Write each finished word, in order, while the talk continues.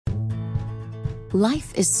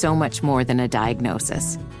Life is so much more than a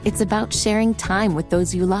diagnosis. It's about sharing time with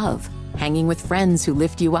those you love, hanging with friends who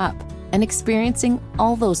lift you up, and experiencing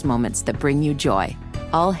all those moments that bring you joy.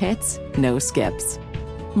 All hits, no skips.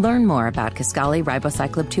 Learn more about Kisqali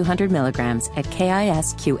Ribociclib 200 milligrams at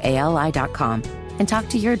KISQALI.com and talk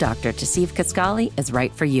to your doctor to see if Kisqali is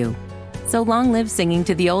right for you. So long live singing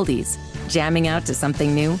to the oldies, jamming out to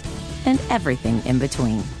something new, and everything in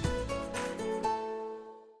between.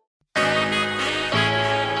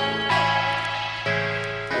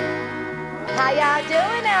 How y'all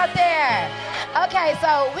doing out there? Okay,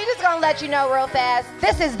 so we just gonna let you know real fast.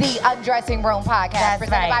 This is the Undressing Room podcast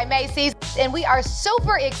presented by Macy's. And we are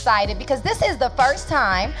super excited because this is the first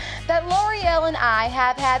time that L'Oreal and I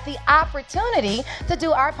have had the opportunity to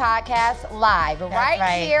do our podcast live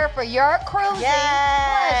right here for your cruising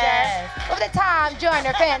pleasure of the time during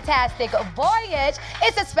a fantastic voyage.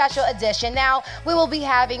 It's a special edition. Now, we will be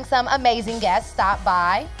having some amazing guests stop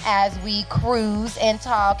by as we cruise and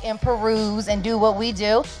talk and peruse and do what we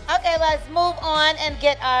do. Okay, let's move on and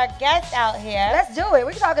get our guests out here. Let's do it.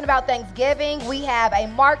 We're talking about Thanksgiving. We have a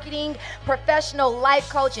marketing professional, life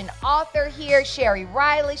coach, and author here, Sherry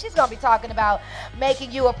Riley. She's going to be talking about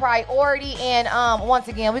making you a priority. And once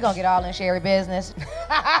again, we're going to get all in Sherry business.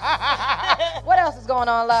 What else is going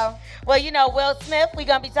on, Lo? Well, you know, Will Smith, we're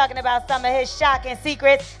going to be talking about some of his shocking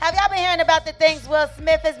secrets. Have y'all been hearing about the things Will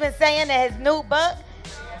Smith has been saying in his new book?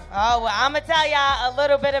 Oh, well, I'm going to tell y'all a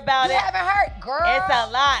little bit about it. You haven't heard, girl. It's a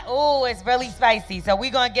lot. Ooh, it's really spicy. So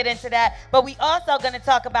we're going to get into that. But we also going to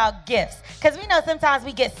talk about gifts. Because we know sometimes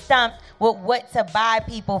we get stumped with what to buy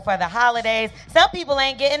people for the holidays. Some people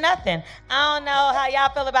ain't getting nothing. I don't know how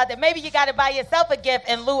y'all feel about that. Maybe you got to buy yourself a gift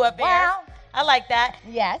in lieu of theirs. Wow. I like that.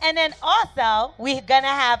 Yes. And then also, we're going to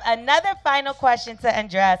have another final question to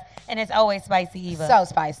undress. And it's always spicy, Eva. So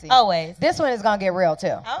spicy. Always. This one is going to get real,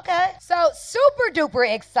 too. Okay. So super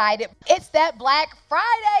duper excited. It's that Black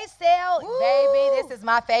Friday sale. Woo. Baby, this is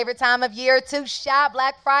my favorite time of year to shop.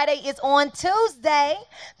 Black Friday is on Tuesday.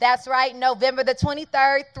 That's right, November the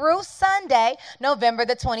 23rd through Sunday, November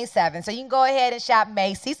the 27th. So you can go ahead and shop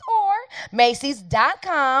Macy's or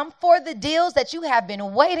Macy's.com for the deals that you have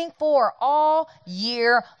been waiting for all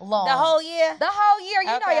year long. The whole year? The whole year.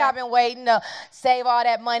 You know y'all been waiting to save all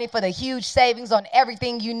that money for the huge savings on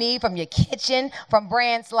everything you need from your kitchen, from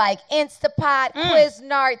brands like Instapot,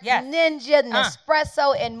 Cuisinart, Ninja,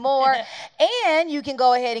 Nespresso, and more. And you can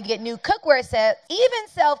go ahead and get new cookware sets, even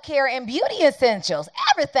self-care and beauty essentials,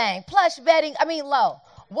 everything, plush bedding. I mean, Lo,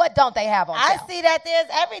 what don't they have on sale? I see that there's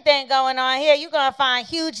everything going on here. You're going to find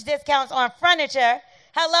huge discounts on furniture.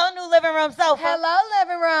 Hello, new living room sofa. Hello,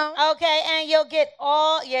 living room. Okay, and you'll get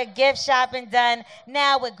all your gift shopping done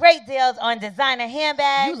now with great deals on designer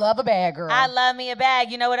handbags. You love a bag, girl. I love me a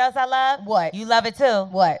bag. You know what else I love? What? You love it too.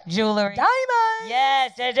 What? Jewelry. Diamonds.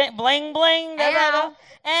 Yes, bling bling. Ow.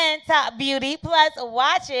 And top beauty plus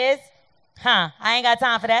watches. I ain't got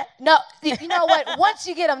time for that. No, you know what? Once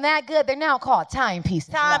you get them that good, they're now called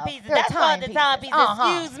timepieces. Timepieces. That's called the timepieces.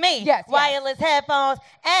 Excuse me. Yes. Wireless headphones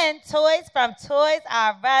and toys from Toys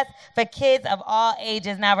R Us for kids of all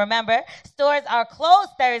ages. Now remember, stores are closed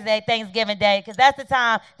Thursday, Thanksgiving Day, because that's the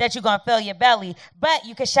time that you're going to fill your belly. But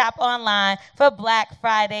you can shop online for Black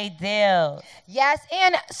Friday deals. Yes,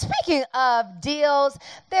 and speaking of deals,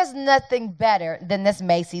 there's nothing better than this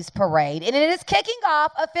Macy's parade. And it is kicking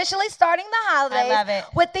off, officially starting the holidays. I love it.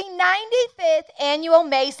 With the 95th annual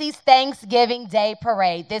Macy's Thanksgiving Day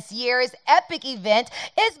Parade. This year's epic event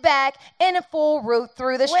is back in a full route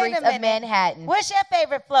through the streets of Manhattan. What's your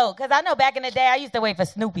favorite float? Because I know back in the day, I used to wait for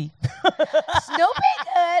Snoopy. Snoopy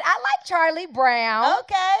good. I like Charlie Brown.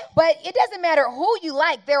 Okay. But it doesn't matter who you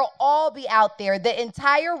like. They'll all be out there. The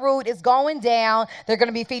entire route is going down. They're going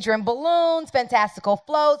to be featuring balloons, fantastical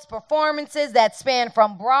floats, performances that span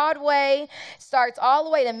from Broadway, starts all the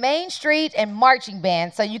way to Main Street, and marching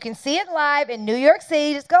band. So you can see it live in New York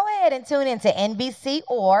City. Just go ahead and tune into NBC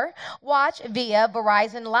or watch via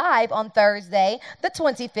Verizon Live on Thursday, the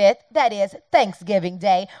 25th. That is Thanksgiving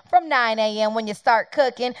Day from 9 a.m. when you start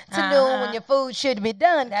cooking to noon when your food should be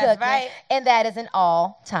done cooking. Right. And that is in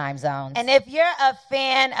all time zones. And if you're a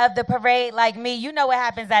fan of the parade like me, you know what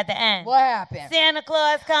happens at the end. What happened? Santa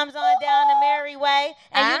Claus comes on down the Merry Way.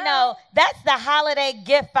 And you know, that's the holiday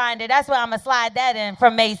gift finder. That's where I'm going to slide that in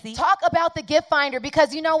from Macy's. Talk about the gift finder,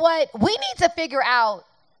 because you know what? We need to figure out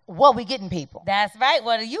what we getting people. That's right.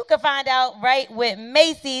 Well, you can find out right with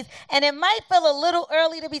Macy's. And it might feel a little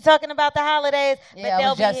early to be talking about the holidays, but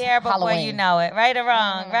they'll be here before Halloween. You know it. Right or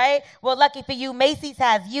wrong, right? Well, lucky for you, Macy's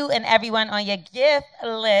has you and everyone on your gift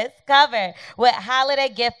list covered with holiday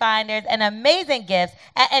gift finders and amazing gifts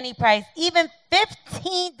at any price, even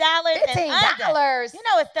 $15 $15. You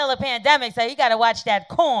know it's still a pandemic, so you got to watch that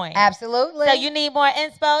coin. Absolutely. So you need more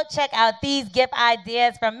inspo? Check out these gift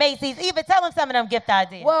ideas from Macy's. Even tell them some of them gift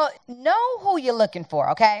ideas. Well, know who you're looking for,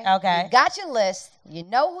 okay? Okay. You got your list. You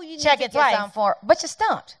know who you need Check to it get twice. something for, but you're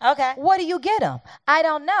stumped. Okay. What do you get them? I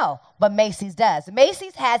don't know, but Macy's does.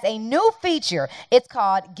 Macy's has a new feature. It's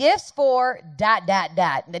called Gifts for ...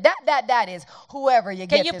 The ... is whoever you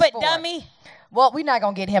Can get you this put for. dummy? Well, we're not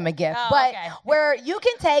going to get him a gift, Oh, but okay. where you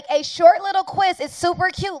can take a short little quiz. It's super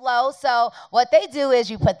cute, Lo. So what they do is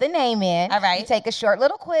you put the name in. All right. You take a short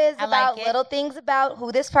little quiz I about like it. little things about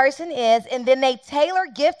who this person is, and then they tailor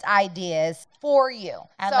gift ideas for you.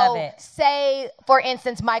 I so love it. say, for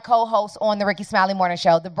instance, my co-host on the Ricky Smiley Morning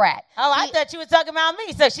Show, The Brat. Oh, I thought you were talking about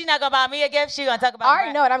me. So she's not going to buy me a gift. She's going to talk about I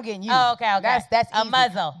already know what I'm getting you. Oh, okay. That's A easy.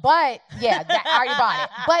 muzzle. But yeah, I already bought it.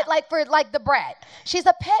 But like for the Brat, she's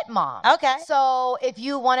a pet mom. Okay. So if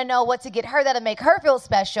you want to know what to get her that'll make her feel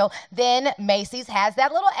special, then Macy's has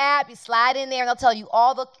that little app. You slide in there and they'll tell you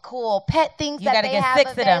all the cool pet things You that got to they get have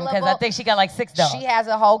 6 of them available. because I think she got like 6 dogs. She has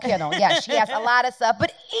a whole kennel. Yeah, she has a lot of stuff,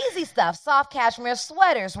 but easy stuff. Soft cashmere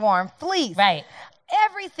sweaters, warm fleece. Right.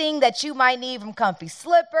 Everything that you might need, from comfy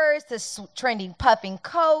slippers to trending puffing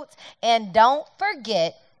coats. And don't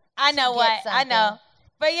forget, I know to what. get I know. something.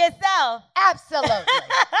 For yourself. Absolutely.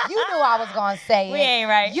 You knew I was going to say it. We ain't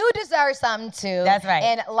right. You deserve something too. That's right.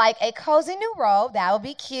 And like a cozy new robe, that would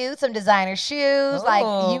be cute. Some designer shoes like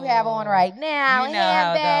you have on right now. You know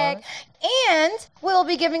how it handbag. And we'll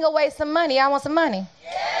be giving away some money. I want some money.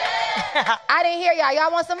 I didn't hear y'all.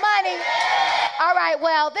 Y'all want some money? All right,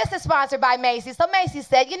 well, this is sponsored by Macy's. So Macy's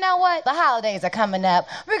said, you know what? The holidays are coming up.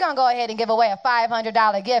 We're going to go ahead and give away a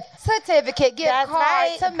 $500 gift certificate, gift That's card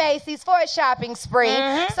right. to Macy's for a shopping spree.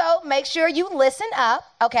 Mm-hmm. So make sure you listen up,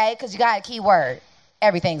 okay? Because you got a keyword.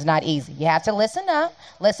 Everything's not easy. You have to listen up.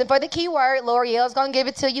 Listen for the keyword. L'Oreal's going to give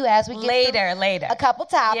it to you as we get Later. a couple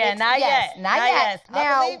topics. Yeah, not yes, yet. Not Not yet. yet. I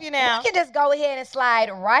Now, believe you now. we can just go ahead and slide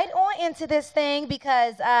right on into this thing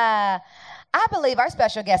because I believe our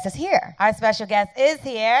special guest is here. Our special guest is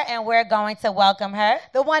here, and we're going to welcome her.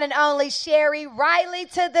 The one and only Sherry Riley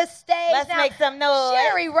to the stage. Let's make some noise.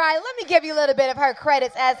 Sherry Riley, let me give you a little bit of her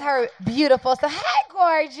credits as her beautiful. So, hey,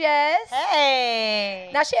 gorgeous. Hey.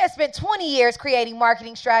 Now, she has spent 20 years creating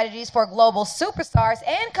marketing strategies for global superstars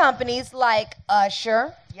and companies like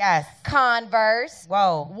Usher, Yes. Converse,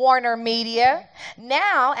 Whoa. Warner Media.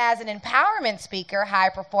 Now, as an empowerment speaker, high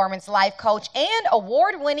performance life coach, and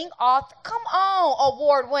award-winning author. Come on,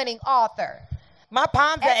 award-winning author. My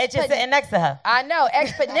palms are itching sitting next to her. I know.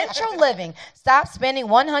 Exponential living. Stop spending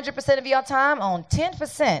 100% of your time on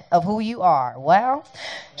 10% of who you are. Well,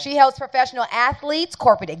 she helps professional athletes,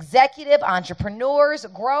 corporate executive, entrepreneurs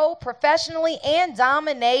grow professionally and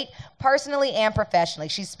dominate personally and professionally.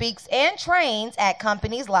 She speaks and trains at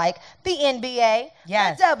companies like the NBA,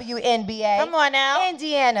 Yes. the WNBA, Come on now.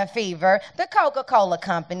 Indiana Fever, the Coca-Cola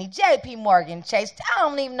Company, JP Morgan Chase. I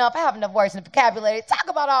don't even know if I have enough words in the vocabulary to talk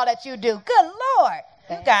about all that you do. Good Lord.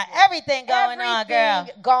 You got everything going on, girl.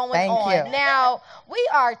 Everything going Thank on. you. Now, we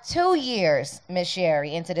are 2 years, Miss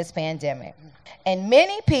Sherry, into this pandemic. And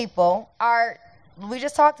many people are, we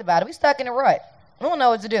just talked about it, we stuck in a rut. We don't know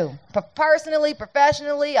what to do. Personally,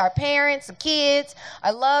 professionally, our parents, our kids,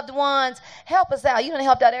 our loved ones, help us out. You done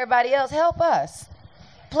helped out everybody else. Help us.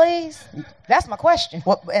 Please. That's my question.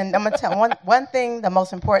 Well, and I'm gonna tell one thing. The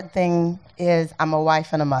most important thing is I'm a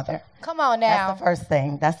wife and a mother. Come on now. That's the first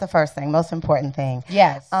thing. That's the first thing. Most important thing.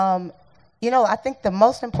 Yes. You know, I think the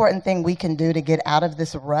most important thing we can do to get out of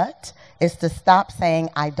this rut is to stop saying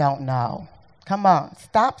I don't know. Come on,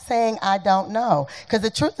 stop saying I don't know. Because the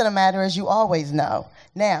truth of the matter is you always know.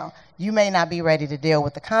 Now, you may not be ready to deal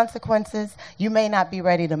with the consequences. You may not be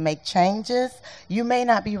ready to make changes. You may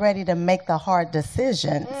not be ready to make the hard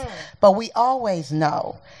decisions. But we always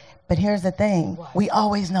know. But here's the thing. We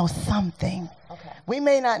always know something. We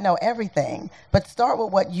may not know everything, but start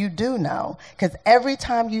with what you do know. Because every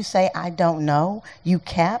time you say, I don't know, you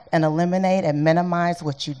cap and eliminate and minimize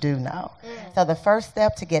what you do know. So the first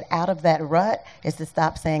step to get out of that rut is to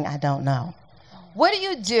stop saying, I don't know. What do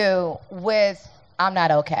you do with I'm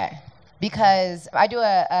not okay? Because I do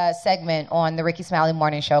a segment on the Ricky Smiley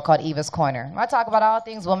Morning Show called Eva's Corner. I talk about all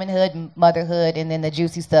things womanhood, motherhood, and then the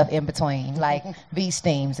juicy stuff in between, like bee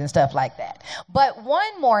steams and stuff like that. But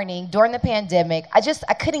one morning during the pandemic, I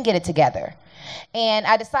couldn't get it together. And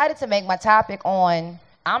I decided to make my topic on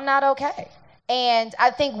I'm not okay. And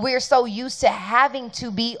I think we're so used to having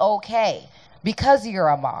to be okay. Because you're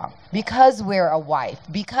a mom, because we're a wife,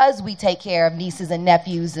 because we take care of nieces and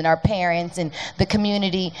nephews and our parents and the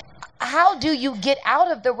community. how do you get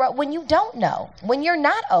out of the rut when you don't know, when you're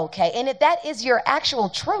not okay, and if that is your actual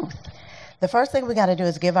truth? The first thing we got to do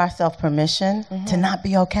is give ourselves permission to not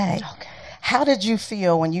be okay. How did you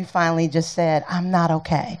feel when you finally just said, I'm not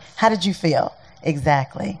okay? How did you feel?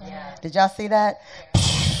 Exactly. Yeah. Did y'all see that?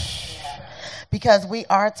 Because we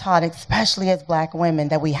are taught, especially as black women,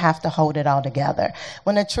 that we have to hold it all together.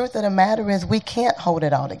 When the truth of the matter is we can't hold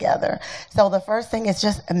it all together. So the first thing is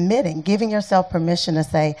just admitting, giving yourself permission to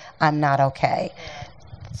say, I'm not okay.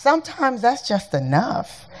 Sometimes that's just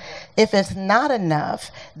enough. If it's not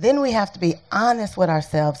enough, then we have to be honest with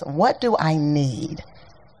ourselves. What do I need?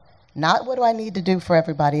 Not what do I need to do for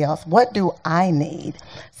everybody else. What do I need?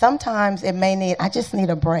 Sometimes it may need, I just need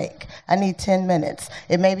a break. I need 10 minutes.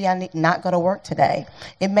 It may be I need not go to work today.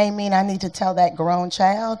 It may mean I need to tell that grown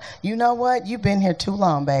child, you know what? You've been here too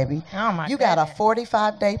long, baby. Oh my You got a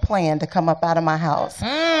 45-day plan to come up out of my house.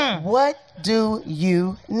 What do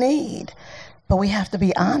you need? But we have to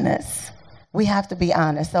be honest. We have to be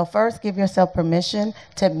honest. So first, give yourself permission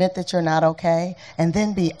to admit that you're not okay, and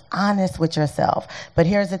then be honest with yourself. But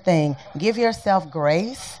here's the thing. Give yourself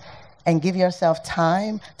grace and give yourself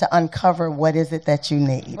time to uncover what is it that you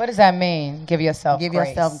need. What does that mean, give yourself grace? Give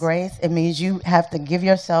yourself grace. It means you have to give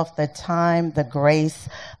yourself the time, the grace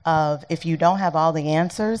of, if you don't have all the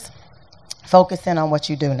answers, focus in on what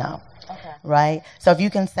you do know. Right? So if you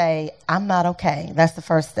can say, I'm not okay, that's the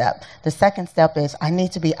first step. The second step is, I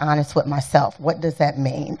need to be honest with myself. What does that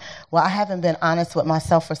mean? Well, I haven't been honest with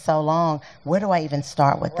myself for so long. Where do I even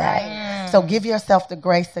start with that? So give yourself the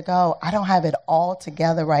grace to go, I don't have it all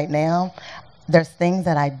together right now. There's things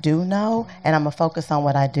that I do know, and I'm going to focus on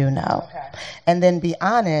what I do know. And then be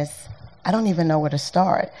honest, I don't even know where to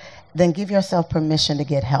start. Then give yourself permission to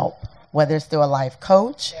get help. Whether it's through a life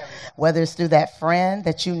coach, whether it's through that friend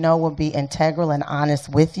that you know will be integral and honest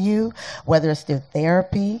with you, whether it's through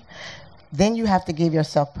therapy, then you have to give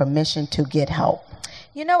yourself permission to get help.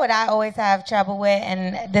 You know what I always have trouble with,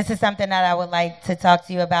 and this is something that I would like to talk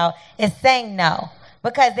to you about, is saying no.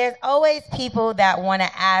 Because there's always people that want to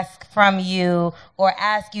ask from you or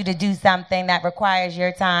ask you to do something that requires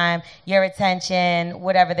your time, your attention,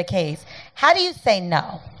 whatever the case. How do you say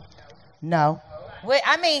no? No. Wait,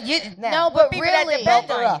 I mean, but people really, that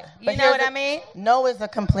depend on you. You know what I mean? No is a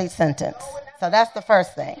complete sentence. So that's the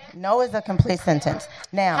first thing. No is a complete sentence.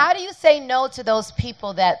 Now, how do you say no to those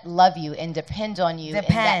people that love you and depend on you?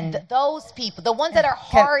 Depend. Those people, the ones that are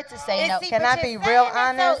hard to say no. Can I be real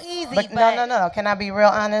honest? So easy, but no. Can I be real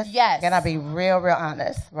honest? Yes. Can I be real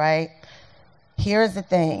honest, right? Here's the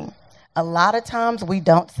thing. A lot of times we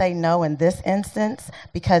don't say no in this instance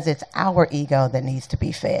because it's our ego that needs to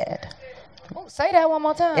be fed. Ooh, say that one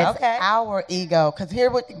more time. It's our ego. Because hear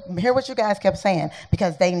what you guys kept saying.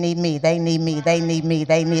 Because they need me, they need me, they need me,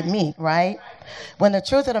 they need me, right? When the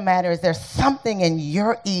truth of the matter is there's something in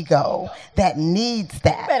your ego that needs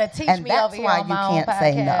that. You better teach and me that's over here why on you my own can't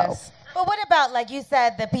say no. podcast. But what about, like you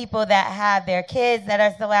said, the people that have their kids that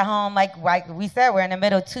are still at home? Like we said, we're in the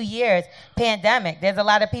middle of 2 years pandemic. There's a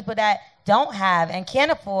lot of people that don't have and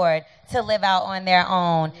can't afford to live out on their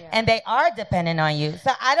own, and they are dependent on you.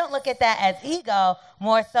 So I don't look at that as ego,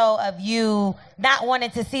 more so of you not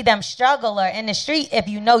wanting to see them struggle or in the street if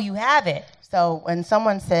you know you have it. So when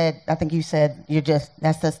someone said, I think you said,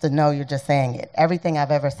 that's just a no, you're just saying it. Everything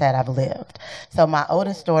I've ever said, I've lived. So my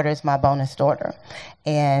oldest daughter is my bonus daughter,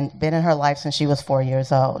 and been in her life since she was 4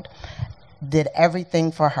 years old. Did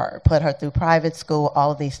everything for her, put her through private school,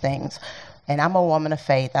 all of these things. And I'm a woman of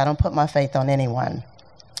faith. I don't put my faith on anyone.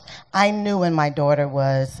 I knew when my daughter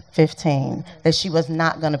was 15 that she was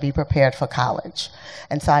not going to be prepared for college.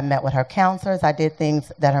 And so I met with her counselors. I did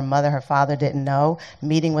things that her mother, her father didn't know,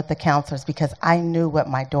 meeting with the counselors because I knew what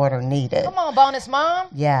my daughter needed. Come on, bonus mom.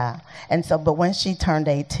 Yeah. And so, but when she turned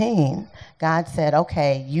 18, God said,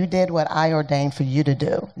 okay, you did what I ordained for you to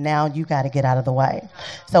do. Now you got to get out of the way.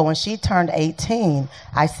 So when she turned 18,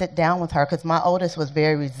 I sit down with her because my oldest was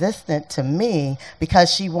very resistant to me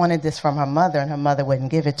because she wanted this from her mother and her mother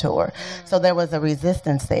wouldn't give it to her. So there was a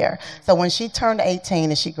resistance there. So when she turned 18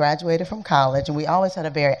 and she graduated from college, and we always had a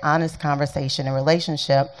very honest conversation and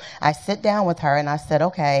relationship, I sit down with her and I said,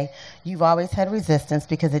 okay, you've always had resistance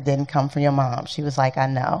because it didn't come from your mom. She was like, I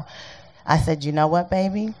know. I said, you know what,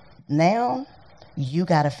 baby? Now you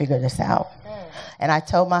got to figure this out. And I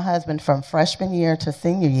told my husband from freshman year to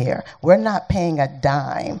senior year, we're not paying a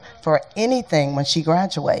dime for anything when she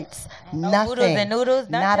graduates. Nothing. Noodles and noodles?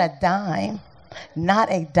 Nothing? Not a dime. Not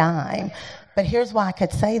a dime. But here's why I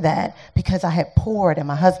could say that, because I had poured and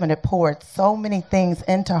my husband had poured so many things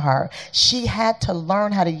into her. She had to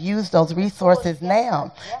learn how to use those resources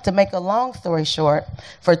now. To make a long story short,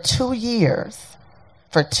 for 2 years,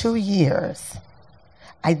 for 2 years,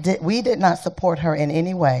 we did not support her in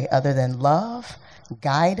any way other than love,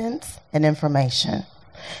 guidance, and information.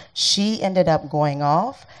 She ended up going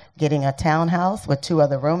off, getting a townhouse with 2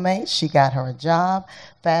 other roommates. She got her a job.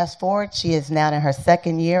 Fast forward, she is now in her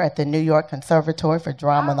 2nd year at the New York Conservatory for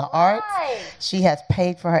Drama and the Arts. She has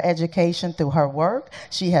paid for her education through her work.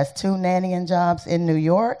 She has 2 nannying jobs in New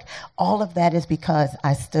York. All of that is because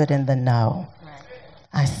I stood in the know.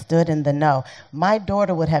 I stood in the know. My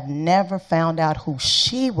daughter would have never found out who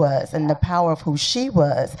she was and the power of who she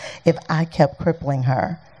was if I kept crippling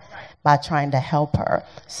her by trying to help her.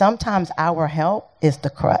 Sometimes our help is the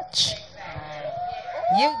crutch.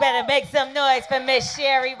 You better make some noise for Miss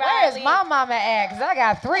Sherry Riley. Where's my mama at? Because I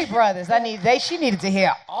got 3 brothers. She needed to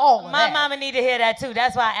hear all of My that. mama need to hear that too.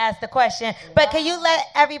 That's why I asked the question. But can you let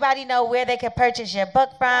everybody know where they can purchase your book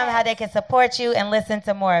from, how they can support you and listen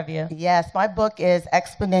to more of you? Yes, my book is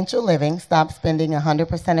Exponential Living. Stop spending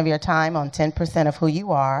 100% of your time on 10% of who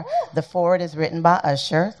you are. The foreword is written by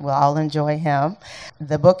Usher. We'll all enjoy him.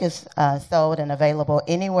 The book is sold and available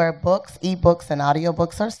anywhere books, ebooks, and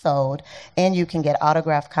audiobooks are sold. And you can get autographed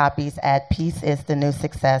copies at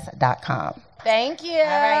peaceisthenewsuccess.com. Thank you. All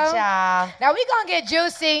right, y'all. Now we're going to get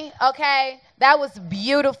juicy, okay? That was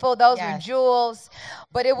beautiful. Those were jewels.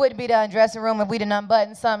 But it wouldn't be the undressing room if we didn't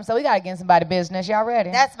unbutton something. So we got to get somebody business. Y'all ready?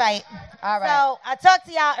 That's right. All right. So I talked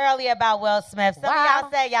to y'all earlier about Will Smith. Some of Wow. y'all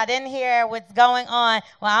said y'all didn't hear what's going on.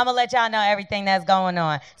 Well, I'm going to let y'all know everything that's going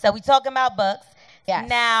on. So we talking about books. Yes.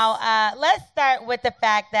 Now, let's start with the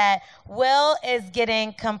fact that Will is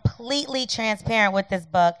getting completely transparent with this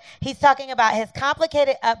book. He's talking about his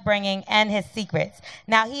complicated upbringing and his secrets.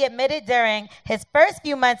 Now, he admitted during his first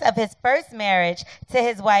few months of his first marriage to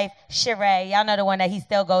his wife, Sheree. Y'all know the one that he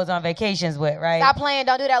still goes on vacations with, right? Stop playing.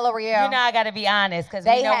 Don't do that, L'Oreal. You know I got to be honest because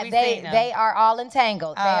we know we've seen them. They are all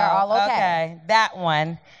entangled. They are all okay. Okay, that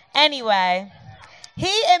one. Anyway,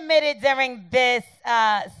 he admitted during this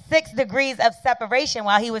 6 Degrees of Separation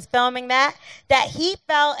while he was filming that he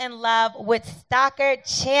fell in love with Stockard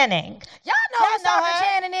Channing. Y'all know who Stockard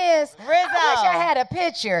Channing is? Rizzo. I wish I had a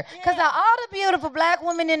picture. Because of all the beautiful black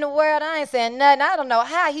women in the world, I ain't saying nothing. I don't know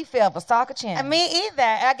how he fell for Stockard Channing. Me either.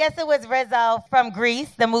 I guess it was Rizzo from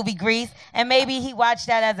Grease, the movie Grease, and maybe he watched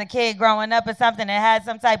that as a kid growing up or something and had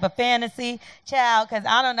some type of fantasy child, because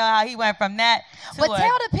I don't know how he went from that to But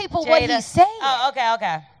tell the people what he said. Oh,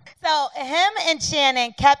 okay. So him and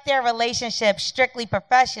Channing kept their relationship strictly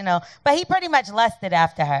professional, but he pretty much lusted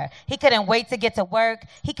after her. He couldn't wait to get to work.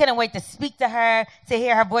 He couldn't wait to speak to her, to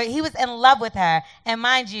hear her voice. He was in love with her. And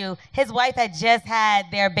mind you, his wife had just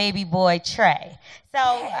had their baby boy, Trey.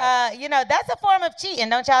 So, that's a form of cheating,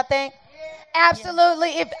 don't y'all think?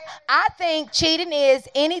 Absolutely. I think cheating is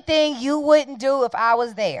anything you wouldn't do if I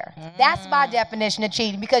was there. That's my definition of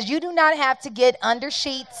cheating, because you do not have to get under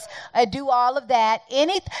sheets and do all of that.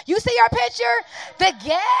 You see her picture? The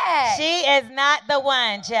gas. She is not the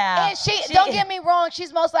one, child. And don't get me wrong,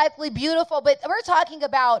 she's most likely beautiful, but we're talking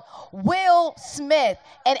about Will Smith.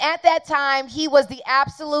 And at that time, he was the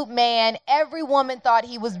absolute man. Every woman thought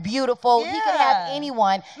he was beautiful. Yeah. He could have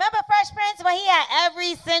anyone. Remember Fresh Prince when he had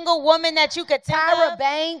every single woman that you could think Tyra of?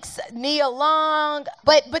 Banks, Nia Long.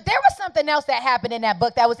 But there was something else that happened in that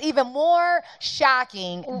book that was even more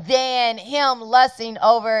shocking than him lusting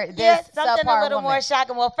over this something subpar a little woman. more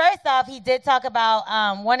shocking. Well, first off, he did talk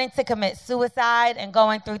about wanting to commit suicide and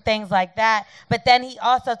going through things like that. But then he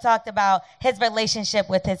also talked about his relationship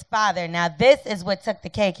with his father. Now, this is what took the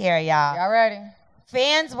cake here, y'all. Y'all ready?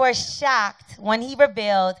 Fans were shocked when he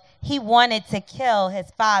revealed he wanted to kill his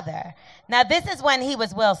father. Now, this is when he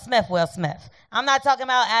was Will Smith. I'm not talking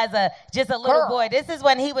about as just a little boy. This is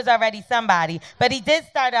when he was already somebody. But he did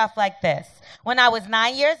start off like this. When I was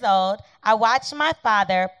 9 years old, I watched my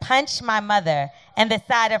father punch my mother in the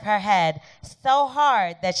side of her head so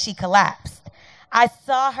hard that she collapsed. I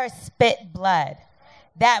saw her spit blood.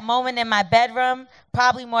 That moment in my bedroom,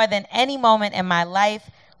 probably more than any moment in my life,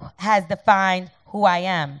 has defined who I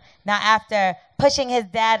am. Now, after pushing his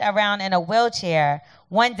dad around in a wheelchair,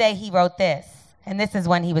 one day he wrote this, and this is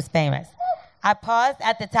when he was famous. I paused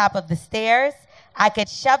at the top of the stairs. I could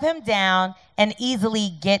shove him down and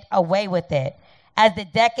easily get away with it. As the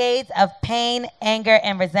decades of pain, anger,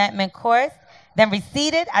 and resentment coursed, then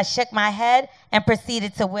receded, I shook my head and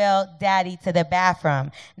proceeded to wheel Daddy to the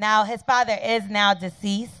bathroom. Now, his father is now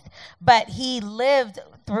deceased, but he lived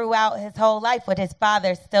throughout his whole life with his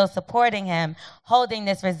father still supporting him, holding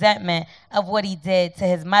this resentment of what he did to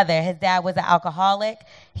his mother. His dad was an alcoholic.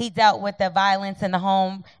 He dealt with the violence in the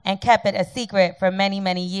home and kept it a secret for many,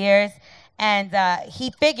 many years. And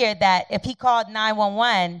he figured that if he called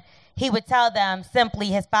 911, he would tell them simply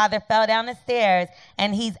his father fell down the stairs,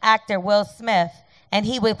 and he's actor Will Smith. And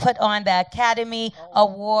he would put on the Academy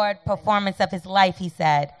Award performance of his life, he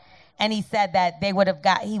said. And he said that he would have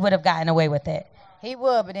gotten away with it. He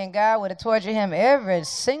would, but then God would have tortured him every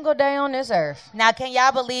single day on this earth. Now, can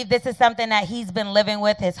y'all believe this is something that he's been living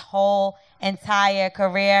with his whole entire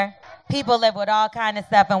career? People live with all kind of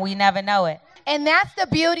stuff, and we never know it. And that's the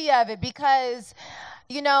beauty of it, because,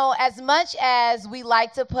 you know, as much as we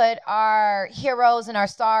like to put our heroes and our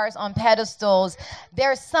stars on pedestals,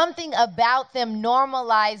 there's something about them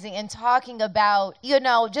normalizing and talking about, you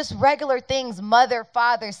know, just regular things, mother,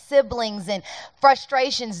 father, siblings, and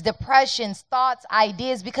frustrations, depressions, thoughts,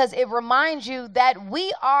 ideas, because it reminds you that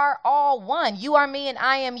we are all one. You are me and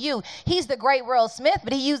I am you. He's the great Will Smith,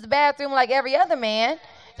 but he used the bathroom like every other man.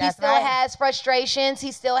 He still has frustrations.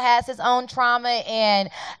 He still has his own trauma. And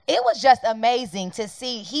it was just amazing to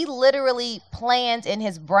see. He literally planned in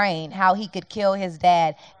his brain how he could kill his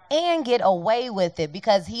dad and get away with it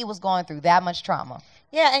because he was going through that much trauma.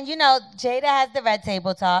 Yeah, and you know, Jada has the Red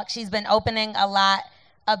Table Talk. She's been opening a lot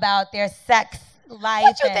about their sex life.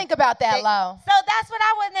 What you think about that, Lo? So that's what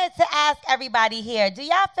I wanted to ask everybody here. Do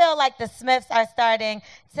y'all feel like the Smiths are starting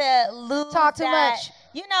to lose Talk too much.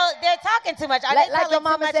 You know, they're talking too much. Are Like they telling your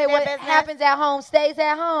mama too much say, in their what business? happens at home stays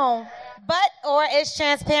at home. Or is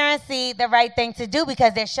transparency the right thing to do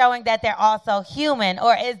because they're showing that they're also human?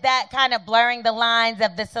 Or is that kind of blurring the lines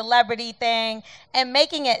of the celebrity thing and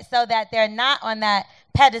making it so that they're not on that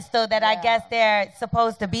pedestal that I guess they're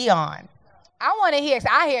supposed to be on? I want to hear.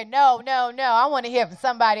 I hear no. I want to hear from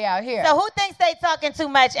somebody out here. So who thinks they talking too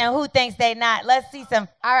much and who thinks they not? Let's see some.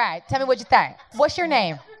 All right, tell me what you think. What's your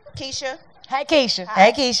name? Keisha. Hey, Keisha.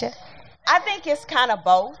 Hey, Keisha. I think it's kind of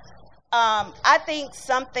both. I think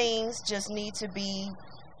some things just need to be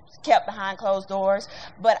kept behind closed doors,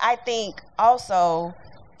 but I think also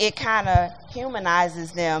it kind of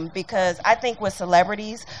humanizes them, because I think with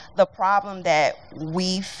celebrities, the problem that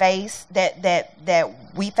we face, that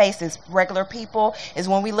we face as regular people, is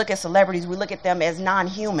when we look at celebrities, we look at them as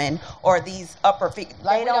non-human, or these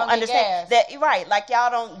they don't understand that, right? Like, y'all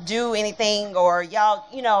don't do anything, or y'all,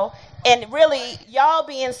 you know. And really, y'all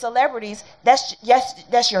being celebrities, that's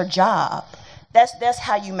your job. That's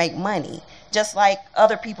how you make money. Just like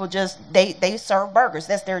other people, they serve burgers.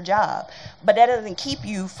 That's their job. But that doesn't keep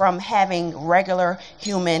you from having regular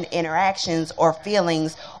human interactions or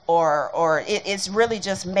feelings, or it's really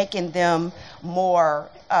just making them more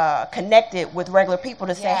connected with regular people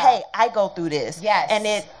to say, hey, I go through this. Yes. And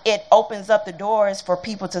it opens up the doors for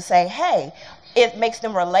people to say, hey, it makes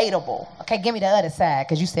them relatable. Okay, give me the other side,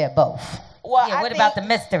 because you said both. Well, Yeah, what about the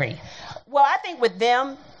mystery? Well, I think with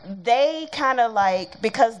them, they kind of like,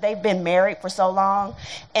 because they've been married for so long,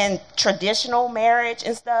 and traditional marriage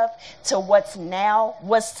and stuff, to what's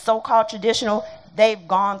so-called traditional, they've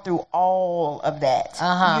gone through all of that.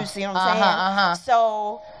 You see what I'm saying?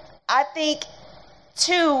 So I think,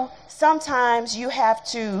 too, sometimes you have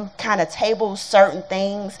to kind of table certain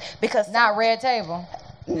things, because... Not red table.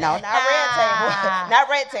 No, not red table. Not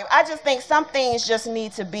red table. I just think some things just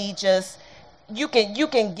need to be just... You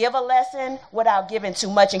can give a lesson without giving too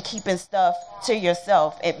much and keeping stuff to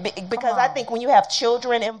yourself. Because I think when you have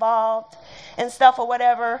children involved and stuff or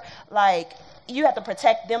whatever, like, you have to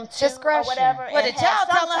protect them too, Discretion. or whatever. Well, the child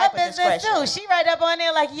telling her business too. She right up on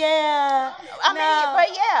there like,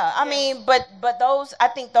 but those, I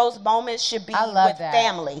think those moments should be with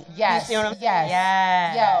family. Yes. You see what I'm saying?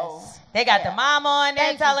 Yes. They got the mama on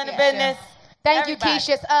there telling the business. Thank you,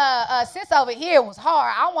 Keisha. Sis over here was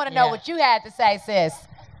hard. I want to know what you had to say, sis.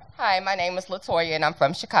 Hi, my name is Latoya, and I'm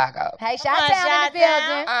from Chicago. Hey, Chi-Town in the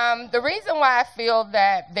building. The reason why I feel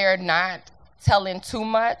that they're not telling too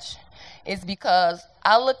much is because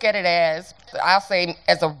I look at it as, I'll say,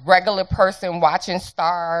 as a regular person watching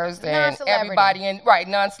stars and everybody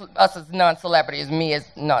us as non-celebrities, me as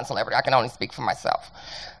non-celebrity, I can only speak for myself.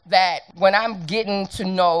 That when I'm getting to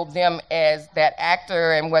know them as that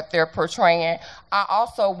actor and what they're portraying, I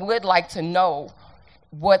also would like to know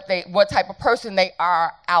what type of person they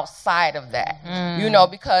are outside of that. You know,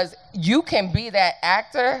 because you can be that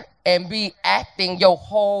actor and be acting your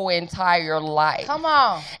whole entire life. Come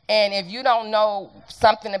on. And if you don't know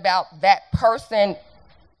something about that person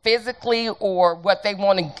physically, or what they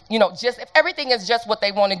want to, you know, just if everything is just what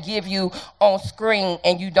they want to give you on screen,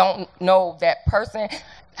 and you don't know that person,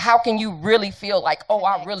 how can you really feel like, oh,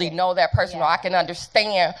 I really know that person, or I can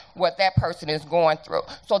understand what that person is going through?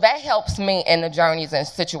 So that helps me in the journeys and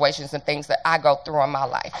situations and things that I go through in my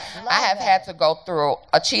life. I have had to go through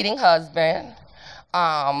a cheating husband,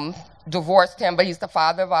 divorced him, but he's the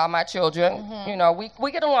father of all my children. You know,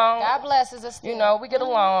 we get along. God blesses us. You know, we get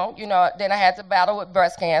along. You know, then I had to battle with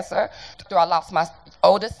breast cancer. I lost my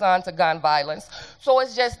oldest son to gun violence. So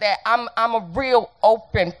it's just that I'm a real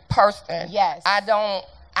open person. Yes. I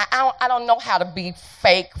don't know how to be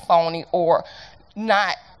fake, phony, or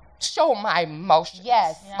not show my emotions.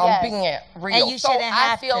 Yes. I'm being real. And you so shouldn't I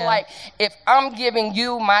have feel to. like if I'm giving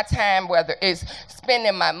you my time, whether it's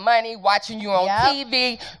spending my money, watching you on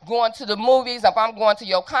TV, going to the movies, if I'm going to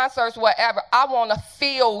your concerts, whatever, I want to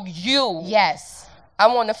feel you. Yes. I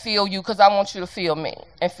want to feel you because I want you to feel me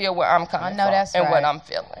and feel where I'm coming from and what I'm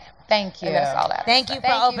feeling. Thank you. And that's all I have Thank to you say.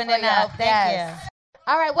 for opening up. Thank you.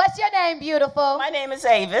 All right, what's your name, beautiful? My name is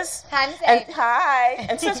Avis. Hi, Miss And Avis. hi.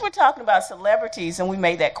 And since we're talking about celebrities and we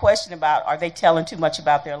made that question about are they telling too much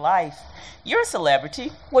about their life, you're a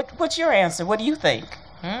celebrity. What's your answer? What do you think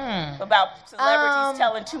about celebrities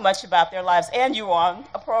telling too much about their lives? And you're on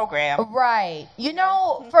a program. Right. You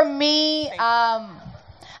know, for me, I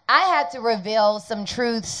had to reveal some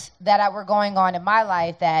truths that were going on in my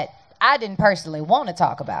life that I didn't personally want to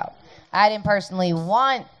talk about. I didn't personally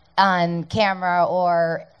want on camera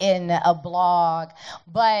or in a blog,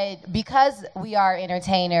 but because we are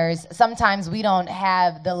entertainers, sometimes we don't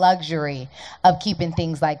have the luxury of keeping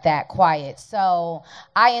things like that quiet. So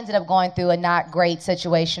I ended up going through a not great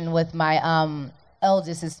situation with my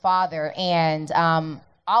eldest's father, and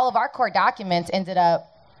all of our court documents ended up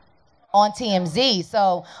on TMZ.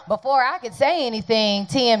 So before I could say anything,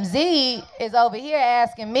 TMZ is over here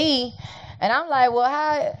asking me, and I'm like,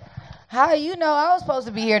 well, how you know I was supposed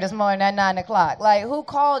to be here this morning at 9 o'clock? Like, who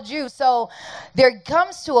called you? So there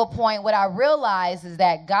comes to a point what I realized is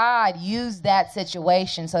that God used that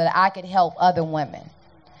situation so that I could help other women.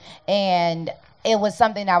 And it was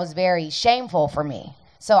something that was very shameful for me.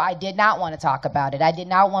 So I did not want to talk about it. I did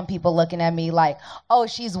not want people looking at me like, oh,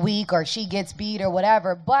 she's weak or she gets beat or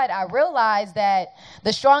whatever. But I realized that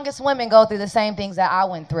the strongest women go through the same things that I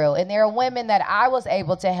went through. And there are women that I was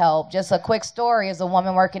able to help. Just a quick story is a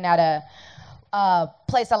woman working at a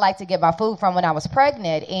place I like to get my food from when I was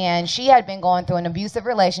pregnant. And she had been going through an abusive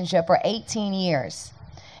relationship for 18 years.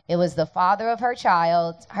 It was the father of her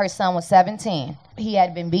child. Her son was 17. He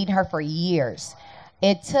had been beating her for years.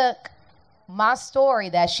 It took my story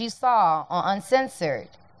that she saw on Uncensored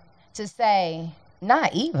to say,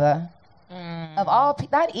 not Eva. Of all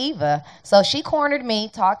people, not Eva. So she cornered me,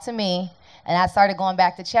 talked to me, and I started going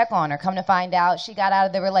back to check on her. Come to find out, she got out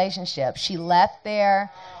of the relationship. She left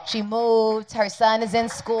there. She moved. Her son is in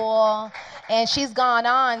school, and she's gone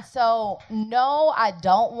on. So, no, I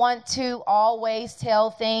don't want to always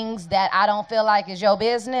tell things that I don't feel like is your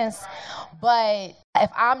business. But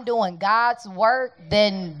if I'm doing God's work,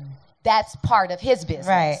 then that's part of his business.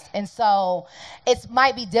 Right. And so it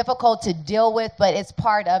might be difficult to deal with, but it's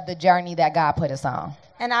part of the journey that God put us on.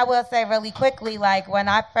 And I will say really quickly, like when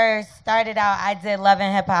I first started out, I did Love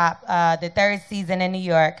and Hip Hop, the 3rd season in New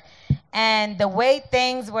York. And the way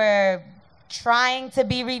things were trying to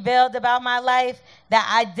be revealed about my life that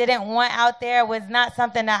I didn't want out there was not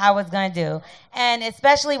something that I was going to do. And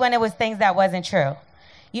especially when it was things that wasn't true.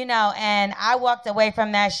 You know, and I walked away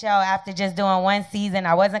from that show after just doing 1 season.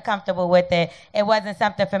 I wasn't comfortable with it. It wasn't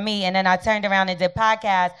something for me. And then I turned around and did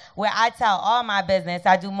podcasts where I tell all my business.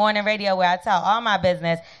 I do morning radio where I tell all my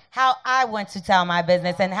business how I want to tell my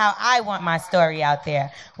business and how I want my story out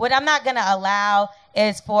there. What I'm not going to allow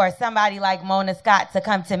is for somebody like Mona Scott to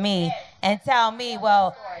come to me and tell me,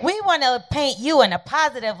 well, we want to paint you in a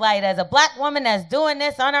positive light as a black woman that's doing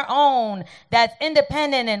this on her own, that's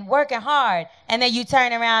independent and working hard. And then you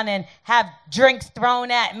turn around and have drinks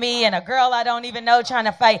thrown at me and a girl I don't even know trying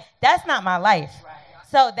to fight. That's not my life.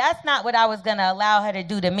 So that's not what I was going to allow her to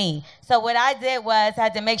do to me. So what I did was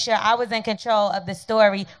had to make sure I was in control of the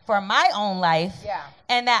story for my own life. Yeah.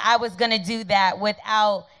 And that I was going to do that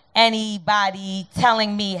without anybody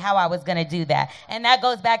telling me how I was going to do that. And that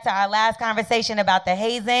goes back to our last conversation about the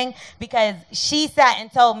hazing, because she sat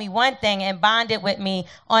and told me one thing and bonded with me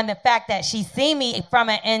on the fact that she seen me from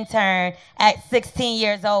an intern at 16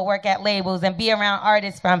 years old work at labels and be around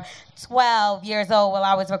artists from 12 years old while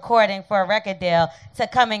I was recording for a record deal to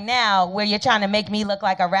coming now where you're trying to make me look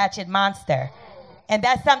like a ratchet monster. And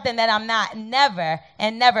that's something that I'm not never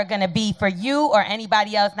going to be for you or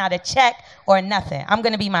anybody else, not a check or nothing. I'm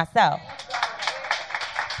going to be myself.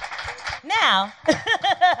 Now,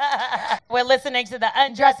 we're listening to the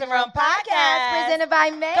Undressing Room podcast presented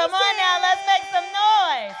by Macy's. Come on now, let's make some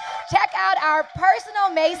noise. Check out our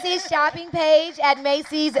personal Macy's shopping page at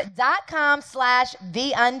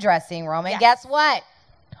Macys.com/theundressing room. And guess what?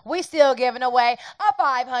 we still giving away a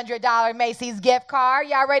 $500 Macy's gift card.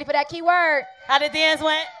 Y'all ready for that keyword? How the dance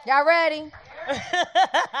went? Y'all ready?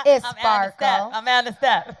 It's Sparkle. I'm out of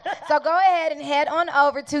step. So go ahead and head on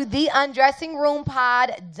over to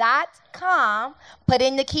theundressingroompod.com. Put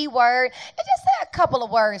in the keyword and just say a couple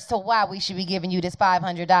of words to why we should be giving you this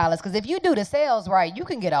 $500. Because if you do the sales right, you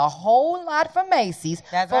can get a whole lot from Macy's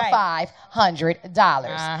for $500.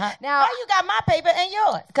 Now you got my paper and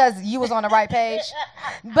yours? Because you was on the right page.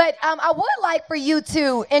 But I would like for you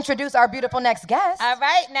to introduce our beautiful next guest. All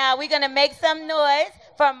right, now we're going to make some noise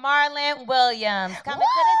for Marlon Williams coming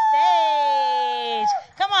to the stage.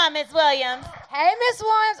 Come on, Miss Williams. Hey, Miss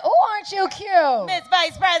Williams. Oh, aren't you cute? Miss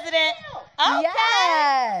Vice President. Okay.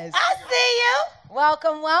 Yes. I see you.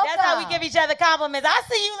 Welcome. That's how we give each other compliments. I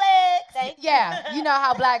see you, legs. Yeah, you know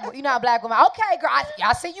how black women. Okay, girl,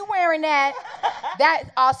 I see you wearing that.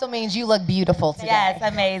 That also means you look beautiful today. Yes,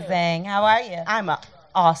 amazing. How are you? I'm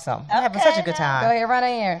awesome. I'm having such a good time. Go ahead, run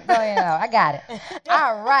in here. Go ahead. I got it.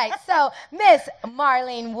 All right. So, Miss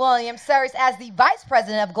Marlene Williams serves as the Vice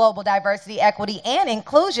President of Global Diversity, Equity, and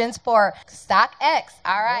Inclusions for StockX.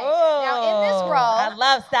 All right. Ooh, now, in this role, I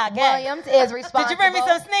love StockX. Williams is responsible. Did you bring me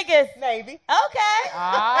some sneakers? Maybe. Okay.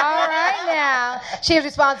 All right now. She is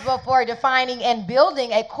responsible for defining and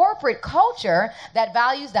building a corporate culture that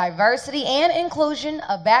values diversity and inclusion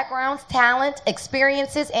of backgrounds, talent,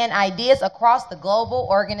 experiences, and ideas across the global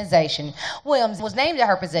organization. Williams was named to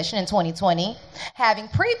her position in 2020, having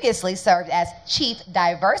previously served as Chief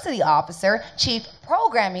Diversity Officer, Chief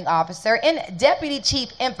Programming Officer, and Deputy Chief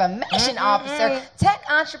Information Officer, Tech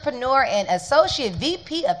Entrepreneur, and Associate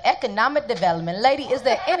VP of Economic Development. Lady, is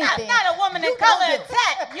there anything? Not a woman in color in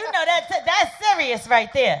tech. You know that's serious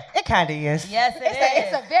right there. It kind of is. Yes, it is.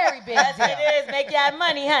 It's a very big yes, deal. it is. Make that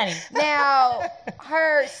money, honey. Now,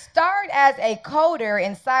 her start as a coder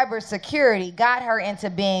in cybersecurity got her into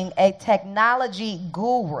being a technology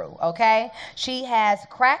guru, okay? She has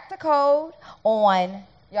cracked the code on,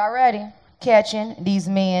 y'all ready? Catching these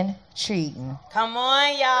men cheating. Come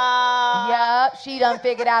on, y'all. Yup, she done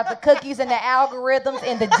figured out the cookies and the algorithms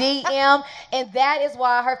in the DM, and that is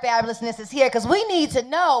why her fabulousness is here, because we need to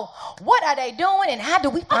know what are they doing and how do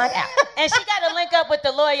we find out. And she got to link up with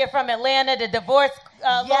the lawyer from Atlanta, the divorce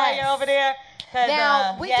lawyer over there.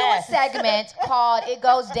 Now, we do a segment called It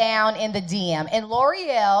Goes Down in the DM, and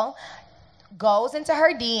L'Oreal goes into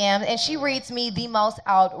her DM and she reads me the most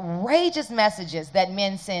outrageous messages that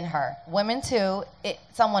men send her. Women too.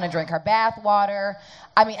 Some want to drink her bath water.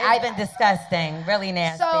 I mean, it's been disgusting, really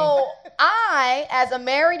nasty. So I, as a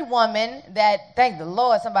married woman that, thank the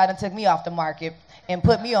Lord, somebody done took me off the market and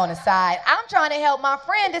put me on the side, I'm trying to help my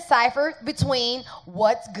friend decipher between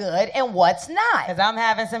what's good and what's not. Because I'm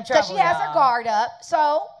having some trouble, because she has her guard up.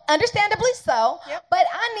 So understandably so, but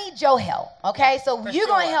I need your help, okay? So you're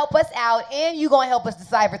going to help us out, and you're going to help us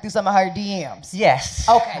decipher through some of her DMs. Yes.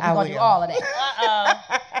 Okay, we're going to do all of that. Uh-oh.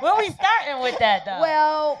 Where we starting with that, though?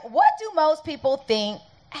 Well, what do most people think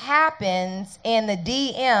happens in the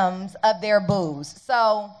DMs of their boos?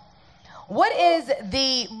 So what is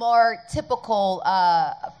the more typical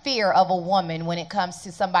fear of a woman when it comes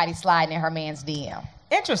to somebody sliding in her man's DM?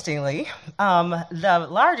 Interestingly, the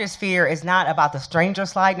largest fear is not about the stranger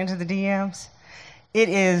sliding into the DMs. It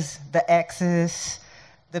is the exes,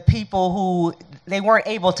 the people who they weren't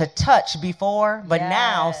able to touch before, but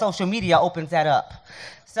now social media opens that up.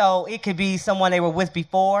 So it could be someone they were with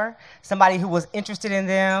before, somebody who was interested in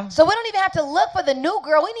them. So we don't even have to look for the new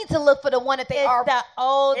girl. We need to look for the one that they are. The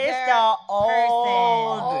older It's the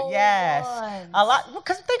old, person. yes. Old A lot,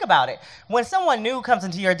 because think about it. When someone new comes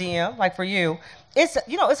into your DM, like for you,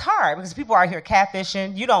 it's hard because people are here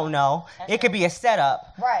catfishing. You don't know. It could be a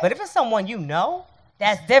setup. Right. But if it's someone you know,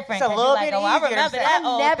 that's different. It's a little bit easier I remember to that I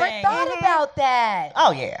old never thing. thought about that.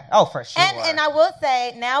 oh yeah, oh for sure. And I will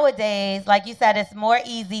say, nowadays, like you said, it's more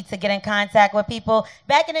easy to get in contact with people.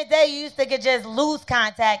 Back in the day, you used to just lose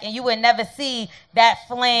contact, and you would never see that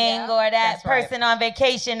fling or that person on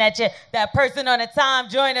vacation that person on a Tom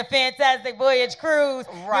Joyner Fantastic Voyage cruise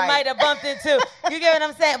you might have bumped into. You get what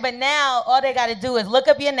I'm saying? But now, all they got to do is look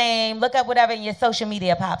up your name, look up whatever, and your social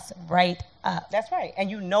media pops right up. That's right. And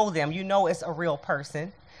you know them. You know it's a real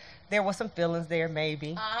person. There was some feelings there,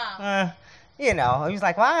 maybe. He was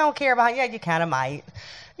like, well, I don't care about you. You kind of might.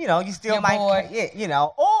 You still You're might. bored.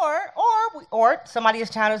 Or somebody is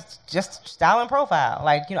trying to just style and profile.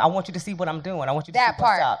 Like, I want you to see what I'm doing. I want you to see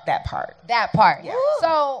what's up. That part. That part. Yeah.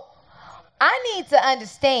 So I need to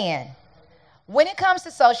understand, when it comes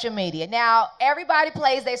to social media, now everybody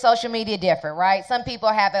plays their social media different, right? Some people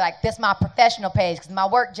have it like, this my professional page because my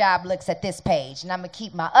work job looks at this page, and I'm gonna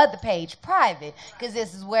keep my other page private because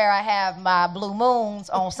this is where I have my blue moons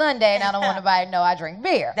on Sunday, and I don't want nobody to know I drink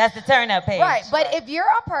beer. That's the turn up page. Right, but if you're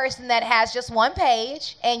a person that has just one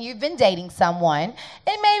page and you've been dating someone,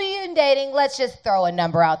 and maybe you've been dating, let's just throw a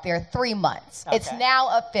number out there, 3 months. Okay. It's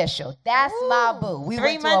now official. That's my boo. We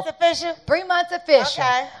 3 months official? 3 months official.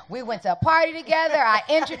 Okay. We went to a party together. I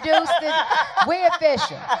introduced it. We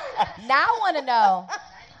official. Now I want to know,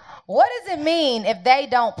 what does it mean if they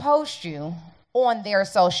don't post you on their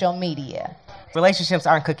social media? Relationships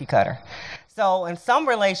aren't cookie cutter. So in some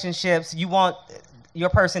relationships, you want your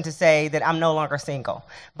person to say that I'm no longer single.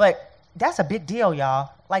 But that's a big deal,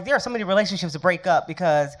 y'all. Like, there are so many relationships that break up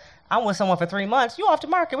because I'm with someone for 3 months. You off the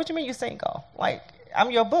market. What you mean you single? Like, I'm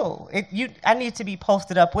your boo. I need to be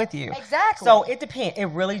posted up with you. Exactly. So it depends. It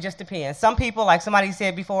really just depends. Some people, like somebody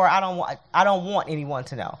said before, I don't want anyone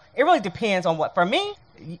to know. It really depends on what. For me,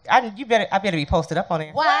 I better be posted up on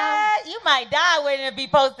there. What? You might die waiting to be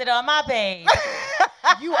posted on my page.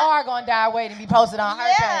 You are going to die waiting to be posted on her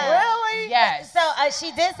page. Really? Yes. So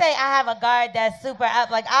she did say I have a guard that's super up.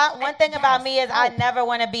 Like, one thing about me is I never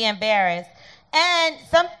want to be embarrassed. And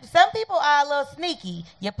some people are a little sneaky.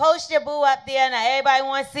 You post your boo up there, now everybody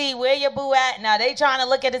want to see where your boo at. Now they trying to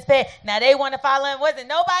look at his page. Now they want to follow him. Wasn't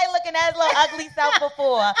nobody looking at his little ugly self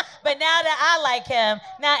before? But now that I like him,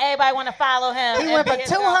 now everybody want to follow him. He went from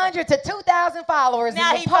 200 to 2,000 followers.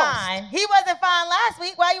 Now in he the post. fine. He wasn't fine last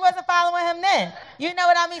week. Why you wasn't following him then? You know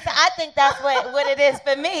what I mean? So I think that's what it is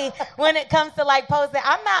for me when it comes to like posting.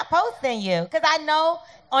 I'm not posting you because I know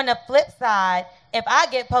on the flip side, if I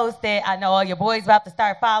get posted, I know all your boys about to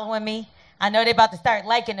start following me. I know they about to start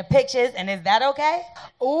liking the pictures, and is that okay?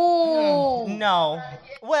 Ooh. No.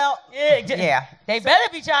 Well, yeah. They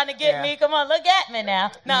better be trying to get me. Come on, look at me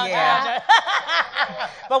now. No, yeah.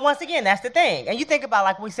 But once again, that's the thing. And you think about,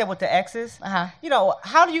 like we said with the exes, you know,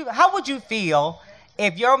 how would you feel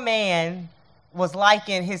if your man was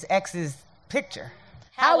liking his ex's picture?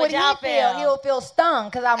 How would he feel? He'll feel stung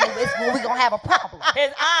because we're going to have a problem.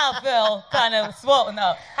 His eye feel kind of swollen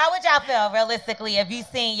up. How would y'all feel realistically if you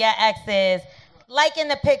seen your exes liking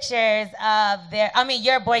the pictures of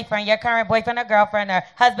your boyfriend, your current boyfriend or girlfriend or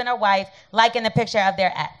husband or wife, liking the picture of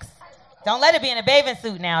their ex? Don't let it be in a bathing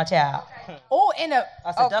suit now, child. Oh, in a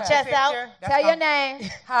chest out. Tell your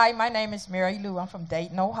name. Hi, my name is Mary Lou. I'm from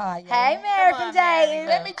Dayton, Ohio. Hey, Mary from Dayton.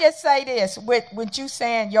 Let me just say this. With you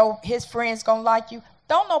saying his friends gonna like you,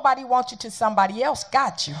 don't nobody want you till somebody else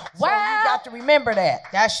got you. So you got to remember that.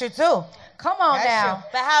 That's true too. Come on now.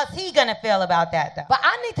 But how's he gonna feel about that though? But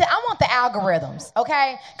I want the algorithms,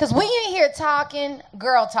 okay? Because we ain't here talking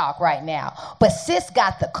girl talk right now. But sis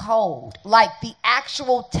got the code, like the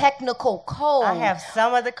actual technical code. I have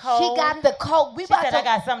some of the code. She got the code. She said I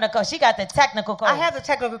got some of the code. She got the technical code. I have the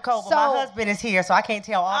technical code, but my husband is here, so I can't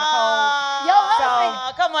tell all the code. Your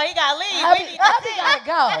husband. Come on, he gotta leave. Hubby gotta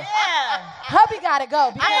go. Yeah. Hubby gotta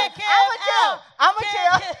go. I'm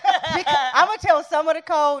gonna tell some of the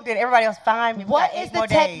code, then everybody else find me. What is the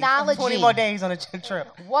technology? 20 more days on the trip.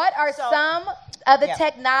 What are some of the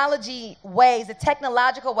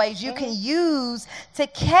technological ways you can use to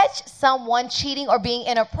catch someone cheating or being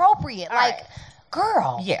inappropriate?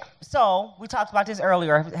 Girl. Yeah. So we talked about this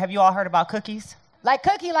earlier. Have you all heard about cookies? Like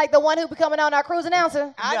Cookie, like the one who be coming on our cruise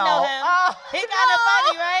announcer? I know him. He kind of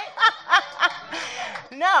funny, right?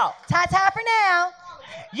 No. Ta-ta for now.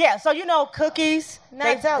 Yeah, so you know cookies.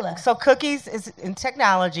 Tell us. So cookies is in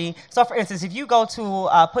technology. So for instance, if you go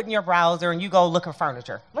to put in your browser and you go look for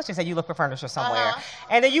furniture, let's just say you look for furniture somewhere,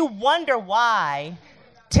 and then you wonder why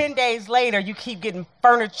 10 days later you keep getting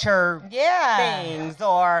furniture things,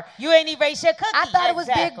 or you ain't erased your cookie. I thought it was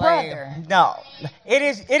Big Brother. No, it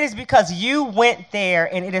is because you went there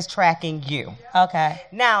and it is tracking you. Okay.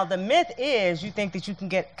 Now the myth is you think that you can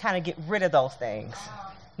get rid of those things.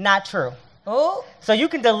 Not true. Oh. So you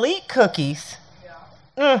can delete cookies.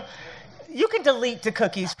 You can delete the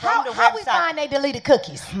cookies from the website. How we find they deleted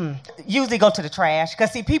cookies? Usually go to the trash,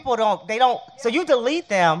 because see, people don't. So you delete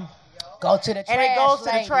them. Go to the trash, and it goes to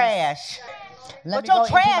the trash. But your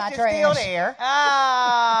trash is still there.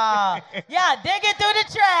 Yeah, dig it through the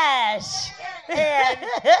trash.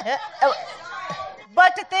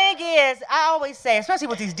 But the thing is, I always say, especially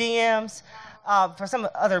with these DMs, for some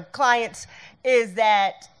other clients, is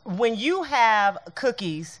that when you have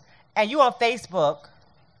cookies and you on Facebook,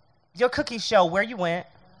 your cookies show where you went.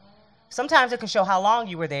 Sometimes it can show how long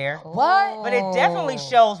you were there. What? But it definitely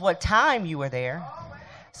shows what time you were there.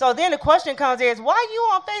 So then the question comes is, why are you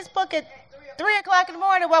on Facebook at 3 o'clock in the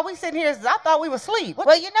morning while we sitting here. I thought we were asleep.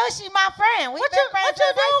 Well, you know she my friend. We've been friends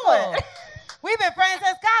since high school. We've been friends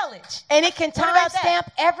since college. And it can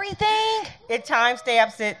timestamp everything? It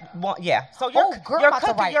timestamps it. Yeah. So your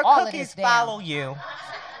cookies follow you.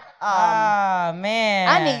 Oh, man.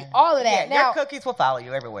 I need all of that. Yeah, now, your cookies will follow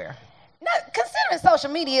you everywhere. Now, considering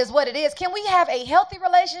social media is what it is, can we have a healthy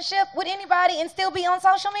relationship with anybody and still be on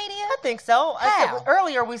social media? I think so. How?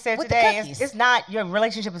 Earlier we said With today, it's not, your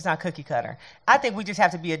relationship is not cookie cutter. I think we just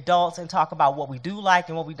have to be adults and talk about what we do like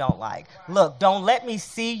and what we don't like. Look, don't let me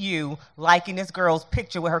see you liking this girl's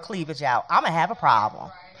picture with her cleavage out. I'm going to have a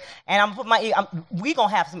problem. And I'm put we going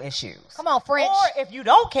to have some issues. Come on, French. Or if you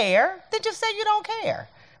don't care, then just say you don't care.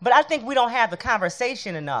 But I think we don't have the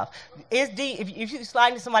conversation enough. If you slide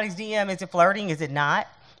into somebody's DM, is it flirting? Is it not?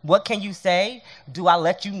 What can you say? Do I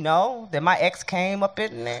let you know that my ex came up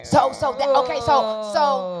in there? So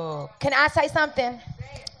can I say something?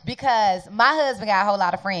 Because my husband got a whole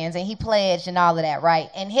lot of friends and he pledged and all of that, right?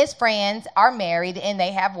 And his friends are married and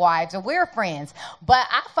they have wives and we're friends. But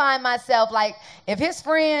I find myself like, if his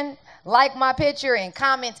friend like my picture and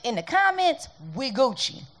comments in the comments, we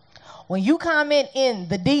Gucci. When you comment in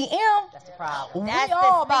the DM, that's the problem. We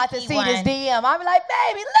all about to see this DM. I'm like,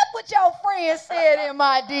 baby, look what your friend said in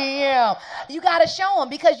my DM. You got to show them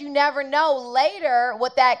because you never know later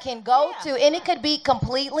what that can go to. And it could be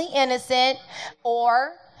completely innocent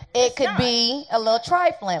or it could be a little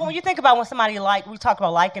trifling. Well, when you think about when somebody we talk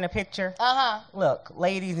about liking a picture. Uh-huh. Look,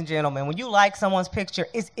 ladies and gentlemen, when you like someone's picture,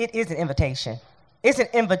 it is an invitation. It's an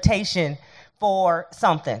invitation for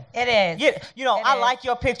something. It is. I like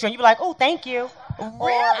your picture, and you be like, oh, thank you.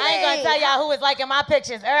 Really? I ain't gonna tell y'all who was liking my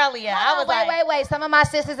pictures earlier. Wait. Some of my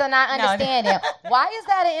sisters are not understanding. Why is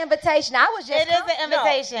that an invitation? I was just. It is an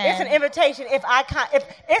invitation. No, it's an invitation if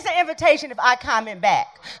it's an invitation if I comment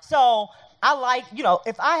back. So I like,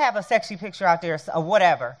 if I have a sexy picture out there or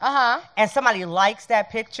whatever, and somebody likes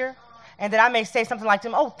that picture, and then I may say something like to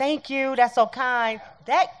them, oh, thank you, that's so kind.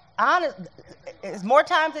 That it's more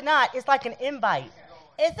times than not, it's like an invite.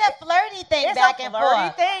 It's a flirty thing it's back a and flirty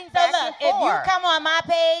forth. thing So back look, and if forth. you come on my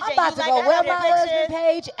page I'm about to go wear my husband's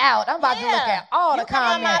page out. I'm about to look at all the comments. You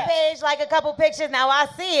come on my page, like a couple pictures. Now I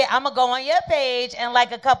see it. I'm going to go on your page and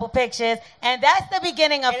like a couple pictures. And that's the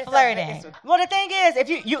beginning of flirting. Well, the thing is,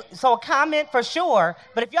 if so a comment for sure,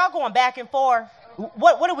 but if y'all going back and forth,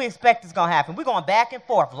 what do we expect is going to happen? We're going back and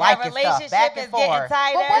forth, liking stuff, back and forth.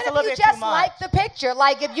 But what if you just like the picture?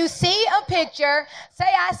 Like if you see a picture, say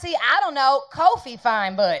I see, I don't know, Kofi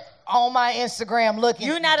fine butt on my Instagram looking.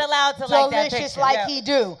 You're not allowed to like that picture. Delicious like he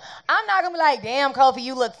do. I'm not going to be like, damn, Kofi,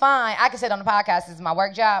 you look fine. I can say it on the podcast. This is my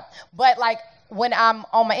work job. But like when I'm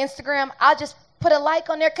on my Instagram, I'll just put a like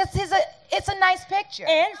on there because it's a nice picture.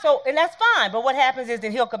 And that's fine. But what happens is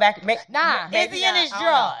that he'll come back and is he in his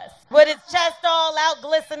drawers? With his chest all out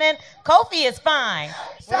glistening, Kofi is fine.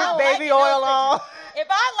 So his baby oil on. If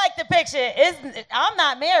I like the picture, I'm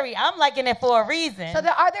not married. I'm liking it for a reason. So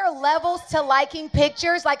are there levels to liking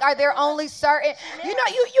pictures? Like, are there only certain? You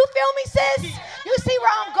feel me, sis? You see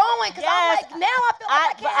where I'm going? Because I'm like, now I feel like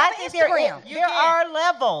I can't have an Instagram. There are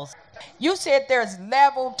levels. You said there's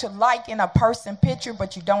level to liking a person picture,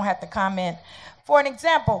 but you don't have to comment. For an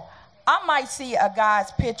example, I might see a guy's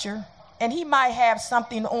picture, and he might have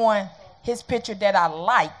something on his picture that I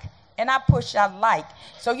like, and I push I like.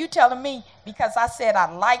 So you telling me because I said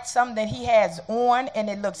I like something that he has on and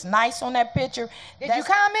it looks nice on that picture. Did you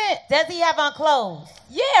comment? Does he have on clothes?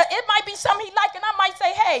 Yeah, it might be something he like, and I might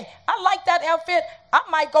say, hey, I like that outfit. I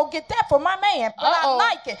might go get that for my man, but I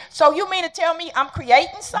like it. So you mean to tell me I'm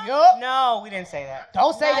creating something? No, we didn't say that.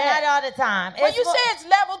 Don't say that. Not all the time. Well, you said it's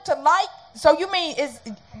level to like. So you mean it's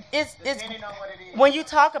when you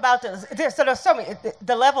talk about there's so many,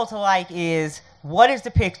 the level to like is what is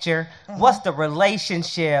the picture? What's the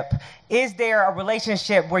relationship? Is there a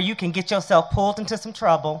relationship where you can get yourself pulled into some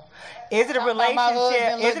trouble? Is it a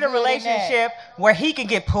relationship? Is it a relationship where he can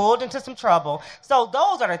get pulled into some trouble? So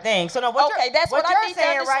those are the things. So no, that's what I need to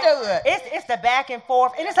understand. Right, it's the back and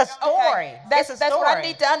forth, and it's a story. Okay. That's what I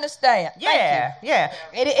need to understand. Yeah, yeah.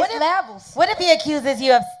 It's levels. What if he accuses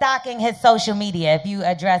you of stalking his social media? If you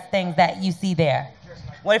address things that you see there.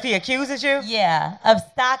 What if he accuses you? Yeah, of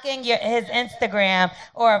stalking his Instagram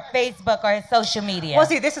or Facebook or his social media. Well,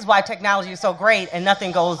 see, this is why technology is so great and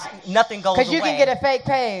nothing goes away. Because you can get a fake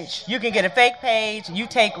page. You can get a fake page.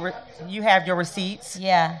 You have your receipts.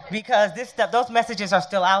 Yeah. Because those messages are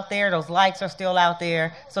still out there. Those likes are still out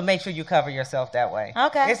there. So make sure you cover yourself that way.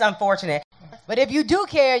 Okay. It's unfortunate. But if you do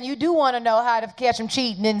care and you do want to know how to catch him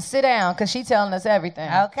cheating, then sit down because she's telling us everything.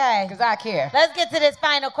 Okay. Because I care. Let's get to this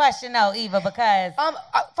final question, though, Eva, because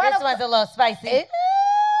this one's a little spicy.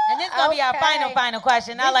 And this is going to be our final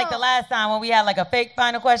question. Not like the last time when we had like a fake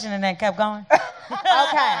final question and then kept going.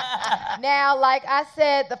 Okay. Now, like I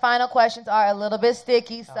said, the final questions are a little bit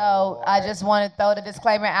sticky, so I just want to throw the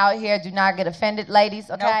disclaimer out here. Do not get offended,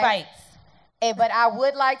 ladies, okay? No fights. But I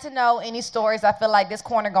would like to know any stories. I feel like this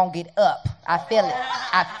corner going to get up. I feel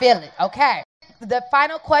it. Okay. The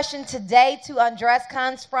final question today to Undress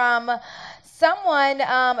comes from someone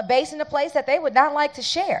based in a place that they would not like to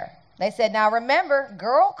share. They said, now remember,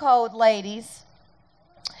 girl code, ladies.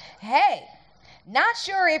 Hey, not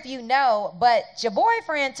sure if you know, but your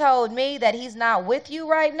boyfriend told me that he's not with you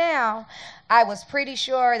right now. I was pretty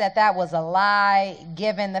sure that that was a lie,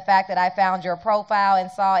 given the fact that I found your profile and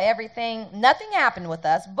saw everything. Nothing happened with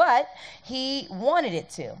us, but he wanted it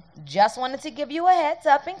to. Just wanted to give you a heads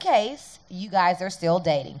up in case you guys are still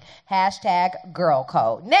dating. # girl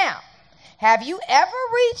code. Now, have you ever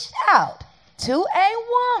reached out to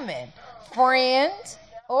a woman, friend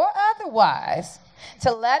or otherwise,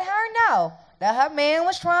 to let her know that her man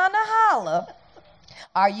was trying to holler?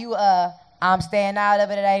 Are you a I'm staying out of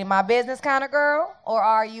it, it ain't my business kind of girl? Or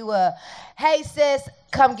are you a hey sis,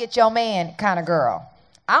 come get your man kind of girl?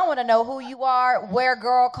 I want to know who you are, where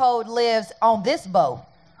girl code lives on this boat.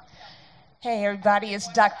 Hey everybody,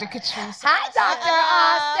 it's Dr. Catrice. Hi, Dr.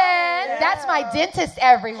 Austin. That's my dentist,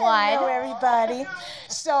 everyone. Hello everybody.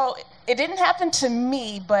 So it didn't happen to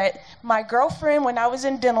me, but my girlfriend when I was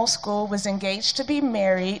in dental school was engaged to be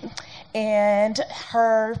married, and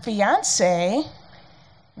her fiance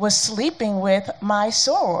was sleeping with my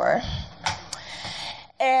soror.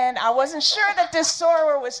 And I wasn't sure that this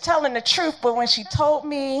soror was telling the truth, but when she told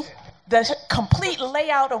me the complete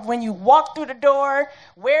layout of when you walk through the door,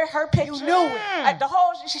 where her picture, you knew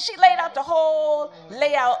it. She laid out the whole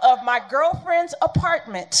layout of my girlfriend's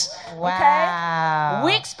apartment. Wow.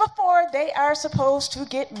 Okay? Weeks before they are supposed to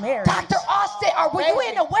get married. Dr. Austin, were you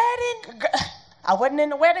in the wedding? I wasn't in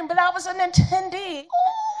the wedding, but I was an attendee.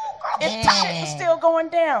 Shit is still going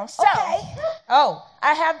down. So, I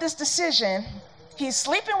have this decision. He's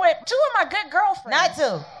sleeping with 2 of my good girlfriends.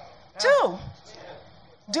 Not 2. 2.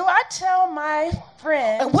 Do I tell my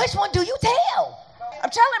friend? And which one do you tell? I'm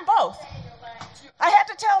telling both. I had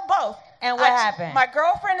to tell both. And what happened? My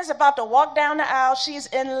girlfriend is about to walk down the aisle. She's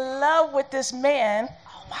in love with this man.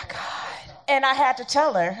 Oh my God. And I had to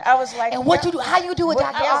tell her. I was like, and what you do? How you do it,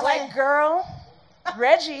 Dr. I was like, girl,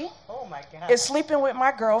 Reggie is sleeping with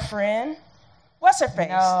my girlfriend. What's her face?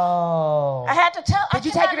 No. I had to tell. Did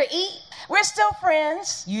you take her to eat? We're still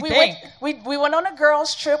friends. You think? We went on a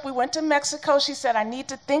girls' trip. We went to Mexico. She said, I need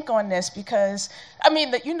to think on this because, I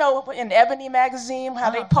mean, you know, in Ebony magazine, how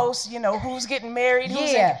they post, you know, who's getting married.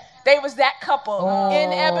 They was that couple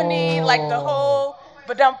in Ebony, like the whole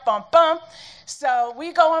ba-dum-bum-bum. So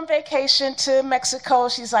we go on vacation to Mexico.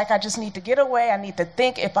 She's like, I just need to get away. I need to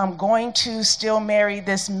think if I'm going to still marry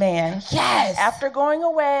this man. Yes. After going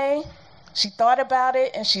away, she thought about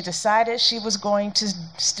it and she decided she was going to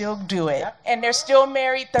still do it. And they're still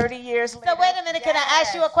married 30 years later. So wait a minute, can I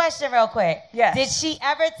ask you a question real quick? Yes. Did she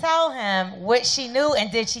ever tell him what she knew, and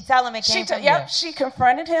did she tell him it came from you? Yep, she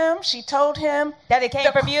confronted him. She told him that it came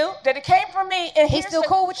from you? That it came from me. And he's still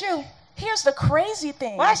cool with you? Here's the crazy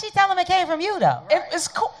thing. Why she tell him it came from you, though? It's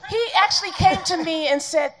cool. He actually came to me and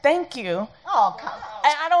said, thank you. Oh, come on.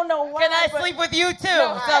 I don't know why. Can I sleep with you, too?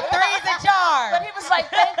 No, so 3's a charm. But he was like,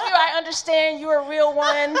 thank you. I understand. You're a real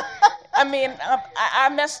one. I mean, I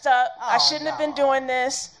messed up. I shouldn't have been doing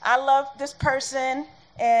this. I love this person.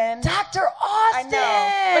 And Dr. Austin. I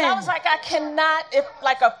know. But I was like, I cannot, if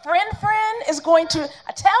like a friend is going to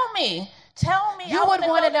tell me. You would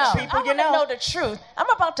want to know. I want to know the truth. I'm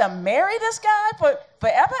about to marry this guy for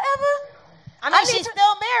forever, ever? I mean, she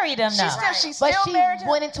still married him, though. She still married him. But she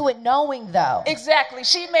went into it knowing, though. Exactly.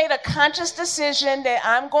 She made a conscious decision that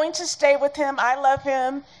I'm going to stay with him. I love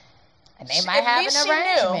him. And they might have an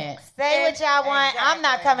arrangement. Say what y'all want. Exactly. I'm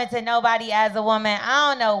not coming to nobody as a woman. I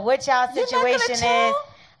don't know what y'all situation is.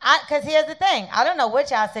 Because here's the thing. I don't know what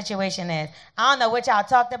y'all situation is. I don't know what y'all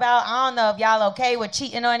talked about. I don't know if y'all okay with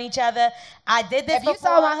cheating on each other. I did this before. If you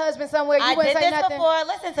saw my husband somewhere, you wouldn't say nothing?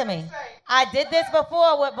 Listen to me. I did this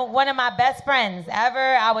before with one of my best friends ever.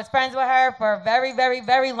 I was friends with her for a very, very,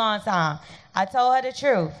 very long time. I told her the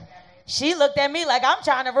truth. She looked at me like I'm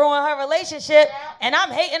trying to ruin her relationship, and I'm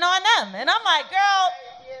hating on them. And I'm like, girl,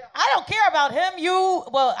 I don't care about him.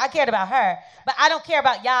 I cared about her, but I don't care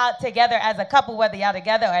about y'all together as a couple, whether y'all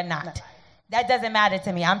together or not. That doesn't matter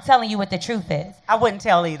to me. I'm telling you what the truth is. I wouldn't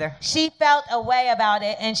tell either. She felt a way about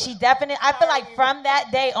it, and she definitely, I feel like from that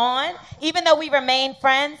day on, even though we remained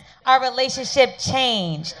friends, our relationship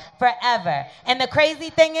changed forever. And the crazy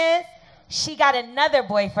thing is, she got another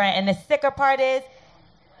boyfriend, and the sicker part is,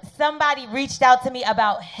 somebody reached out to me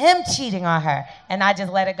about him cheating on her, and I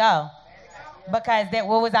just let it go. Because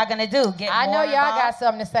what was I gonna do? I know y'all got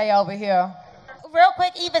something to say over here. Real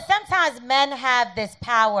quick, Eva, sometimes men have this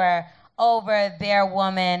power over their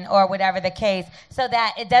woman or whatever the case, so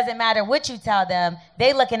that it doesn't matter what you tell them,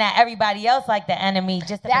 they looking at everybody else like the enemy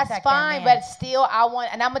just to That's protect fine, their man. but still,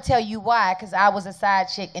 and I'm gonna tell you why, because I was a side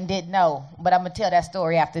chick and didn't know. But I'm gonna tell that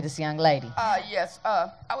story after this young lady. Yes,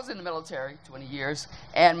 I was in the military 20 years,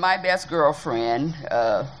 and my best girlfriend,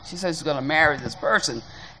 she said she's gonna marry this person.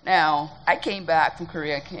 Now, I came back from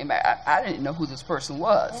Korea, I didn't know who this person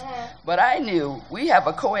was, but I knew we have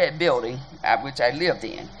a co-ed building, which I lived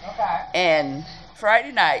in. Okay. And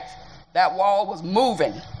Friday night, that wall was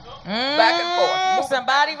moving back and forth.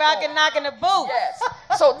 Somebody knocking the boot. Yes.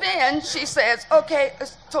 So then she says, okay,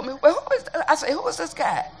 told me, well, who is that? I said, who is this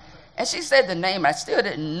guy? And she said the name, I still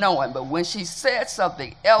didn't know him, but when she said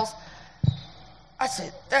something else, I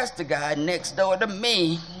said, that's the guy next door to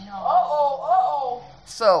me.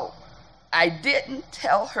 So I didn't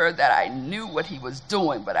tell her that I knew what he was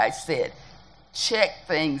doing, but I said, check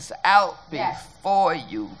things out before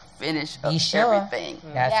you finish up everything.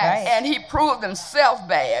 That's right. And he proved himself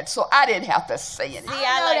bad, so I didn't have to say anything. See,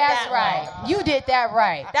 I like that's that right. one. You did that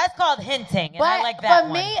right. That's called hinting, and But I like that for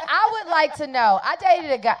one. me, I would like to know. I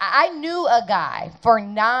dated a guy. I knew a guy for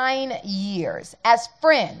 9 years as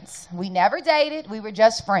friends. We never dated. We were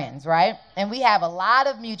just friends, right? And we have a lot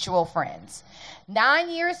of mutual friends. 9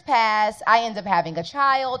 years pass. I end up having a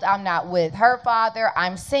child. I'm not with her father.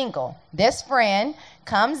 I'm single. This friend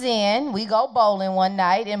comes in. We go bowling one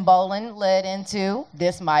night, and bowling led into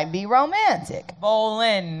this might be romantic.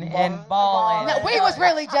 Bowling and balling. No, we was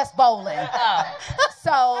really just bowling.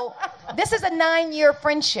 So this is a 9-year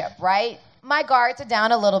friendship, right? My guards are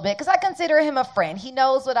down a little bit because I consider him a friend. He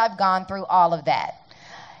knows what I've gone through, all of that.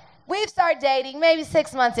 We've started dating, maybe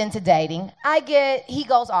 6 months into dating. He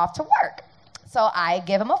goes off to work. So I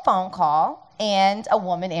give him a phone call, and a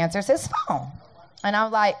woman answers his phone. And I'm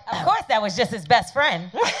like, of course that was just his best friend.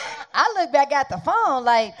 I look back at the phone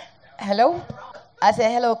like, hello? I said,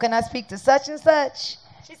 hello, can I speak to such and such?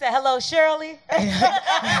 She said, hello, Shirley.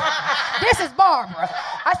 This is Barbara.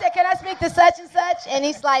 I said, can I speak to such and such? And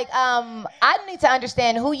he's like, I need to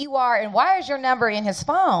understand who you are and why is your number in his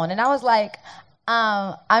phone? And I was like,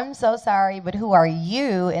 I'm so sorry, but who are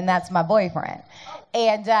you? And that's my boyfriend.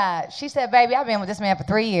 And she said, baby, I've been with this man for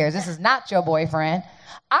 3 years. This is not your boyfriend.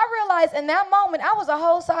 I realized in that moment I was a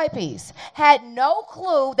whole side piece. Had no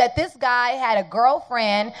clue that this guy had a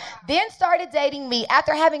girlfriend, then started dating me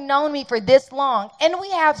after having known me for this long. And we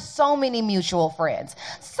have so many mutual friends.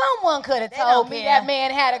 Someone could have told me that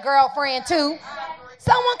man had a girlfriend too.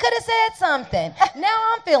 Someone could have said something.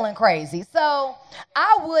 Now I'm feeling crazy. So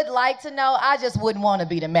I would like to know. I just wouldn't want to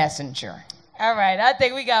be the messenger. All right, I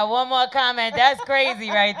think we got one more comment. That's crazy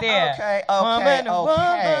right there. Okay.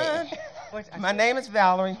 My name is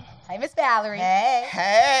Valerie. Hey, Miss Valerie.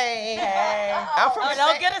 Hey. I'm from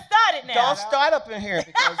don't get us started now. Don't start up in here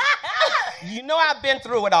because you know I've been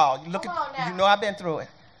through it all. You know I've been through it.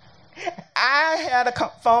 I had a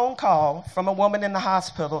phone call from a woman in the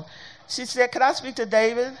hospital. She said, could I speak to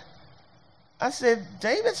David? I said,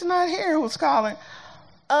 David's not here. Who's calling?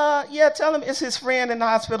 Yeah, tell him it's his friend in the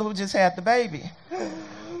hospital who just had the baby.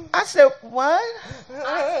 I said, what?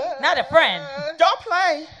 Not a friend. Don't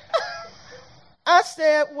play. I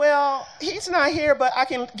said, well, he's not here, but I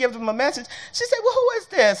can give him a message. She said, well, who is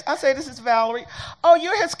this? I said, this is Valerie. Oh,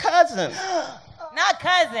 you're his cousin. Not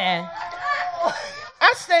cousin.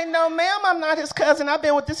 I said, no, ma'am, I'm not his cousin. I've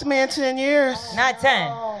been with this man 10 years. Not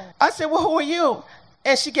 10. I said, well, who are you?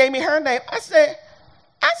 And she gave me her name. I said,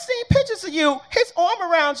 I seen pictures of you, his arm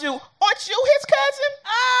around you. Aren't you his cousin?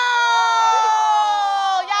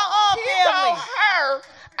 Oh, y'all all He family. told her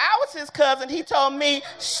I was his cousin. He told me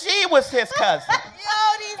she was his cousin.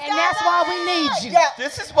 And that's why we need you. Yeah,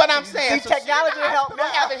 this is what I'm saying. See, technology she helped me.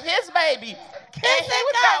 having his baby. And he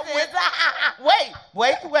was out with,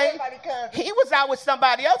 wait. He was out with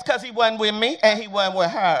somebody else because he wasn't with me and he wasn't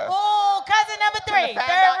with her. Oh, cousin number 3.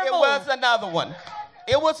 Found out it was another one.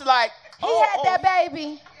 It was like, He had that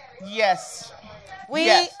baby. Yes. We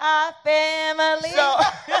are family. So,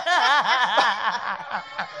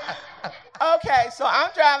 okay, so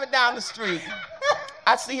I'm driving down the street.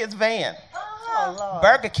 I see his van. Oh, Lord.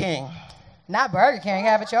 Burger King. Not Burger King.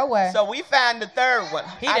 Have it your way. So we found the third one.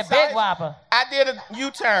 He the big whopper. I did a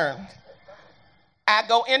U-turn. I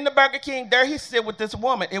go in the Burger King. There he sit with this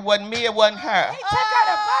woman. It wasn't me. It wasn't her. He took her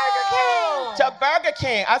to Burger King. To Burger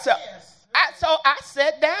King. I said, so I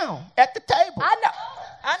sat down at the table. I know.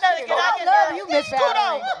 Can I love you, Miss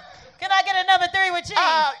Valerie. Can I get a number 3 with cheese?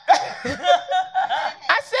 I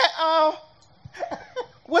said,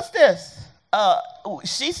 what's this?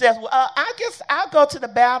 She says, well, I guess I'll go to the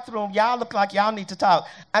bathroom. Y'all look like y'all need to talk.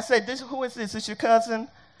 I said, who is this? Is your cousin?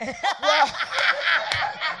 Well,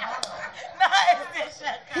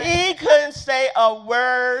 he couldn't say a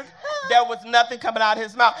word. There was nothing coming out of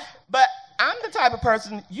his mouth. But I'm the type of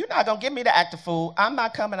person, you're not going to get me to act a fool. I'm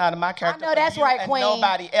not coming out of my character. I know that's right, Queen.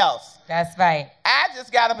 Nobody else. That's right. I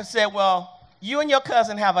just got up and said, well, you and your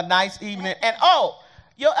cousin have a nice evening. And,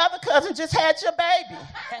 your other cousin just had your baby.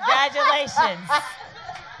 Congratulations.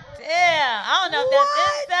 Damn. I don't know if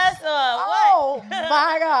that's incest or what. Oh,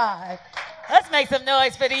 my God. Let's make some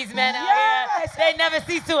noise for these men out here. They never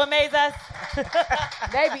cease to amaze us.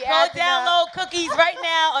 They be Go download cookies right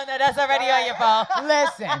now. Oh, no, that's already on your phone.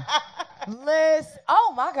 Listen.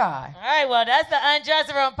 Oh, my God. All right, well, that's the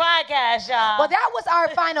Undressing Room podcast, y'all. Well, that was our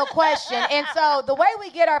final question. And so the way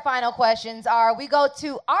we get our final questions are we go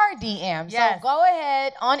to our DM. Yes. So go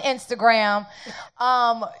ahead on Instagram.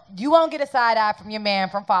 You won't get a side eye from your man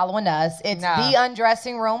from following us. It's the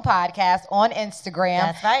Undressing Room podcast on Instagram.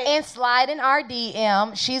 That's right. And slide in our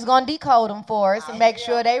DM. She's going to decode them for us and make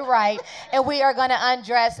sure they right. And we are going to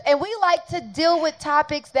undress. And we like to deal with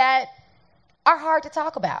topics that are hard to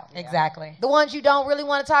talk about. Exactly. The ones you don't really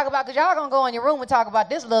want to talk about because y'all going to go in your room and talk about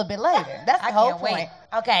this a little bit later. That's the whole point. Wait.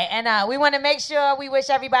 Okay, and we want to make sure we wish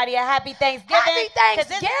everybody a happy Thanksgiving. Happy Thanksgiving! Because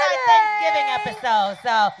this is our Thanksgiving episode.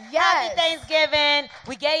 So yes. Happy Thanksgiving.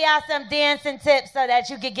 We gave y'all some dancing tips so that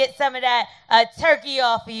you could get some of that turkey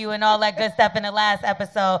off of you and all that good stuff in the last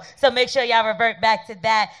episode. So make sure y'all revert back to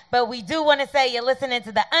that. But we do want to say you're listening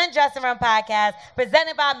to the Undressing Room podcast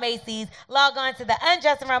presented by Macy's. Log on to the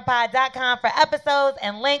undressingroompod.com for episodes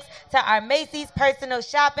and links to our Macy's personal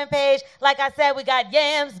shopping page. Like I said, we got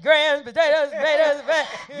yams, grams, potatoes, tomatoes,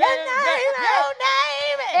 You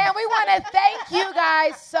name it. And we want to thank you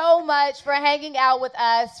guys so much for hanging out with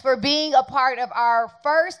us, for being a part of our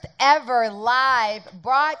first ever live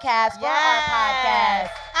broadcast for our podcast.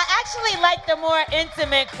 I actually like the more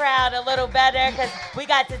intimate crowd a little better because we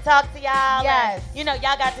got to talk to y'all. Yes. And,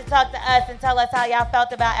 y'all got to talk to us and tell us how y'all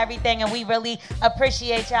felt about everything, and we really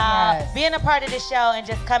appreciate y'all being a part of the show and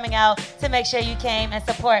just coming out to make sure you came and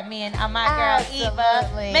support me and my girl Eva.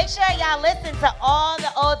 Make sure y'all listen to all the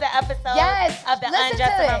older episodes of the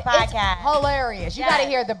Undressing Room podcast. It's hilarious. You got to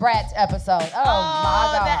hear the Bratz episode. Oh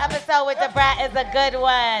my God. The episode with the Brat is a good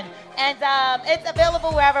one. And it's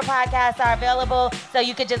available wherever podcasts are available. So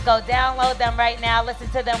you could just go download them right now. Listen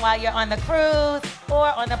to them while you're on the cruise or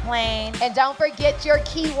on the plane. And don't forget your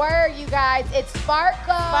keyword, you guys. It's Sparkle.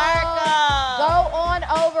 Go on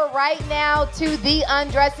over right now to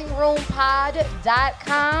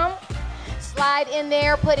theundressingroompod.com. Slide in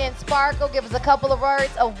there, put in Sparkle, give us a couple of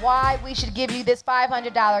words of why we should give you this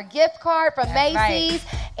 $500 gift card from Macy's. Right.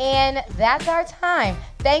 And that's our time.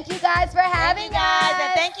 Thank you guys for having us.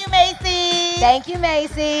 And thank you, Macy's. Thank you,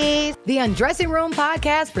 Macy's. The Undressing Room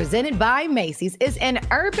podcast presented by Macy's is an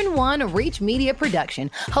Urban One Reach Media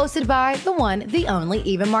production, hosted by the one, the only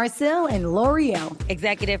Eva Marcille and L'Oreal.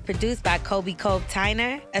 Executive produced by Kobe Cove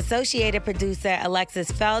Tyner. Associated producer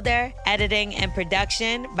Alexis Felder. Editing and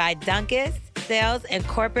production by Dunkus. Sales and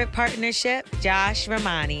corporate partnership, Josh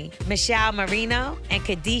Ramani, Michelle Marino, and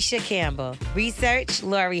Kadisha Campbell. Research,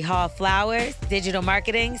 Lori Hall Flowers. Digital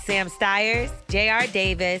marketing, Sam Stiers, J.R.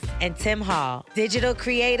 Davis, and Tim Hall. Digital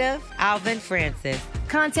creative, Alvin Francis.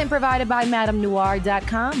 Content provided by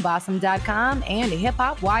MadameNoir.com, Bossum.com, and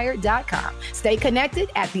HipHopWire.com. Stay connected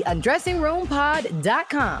at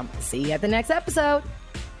theundressingroompod.com. See you at the next episode.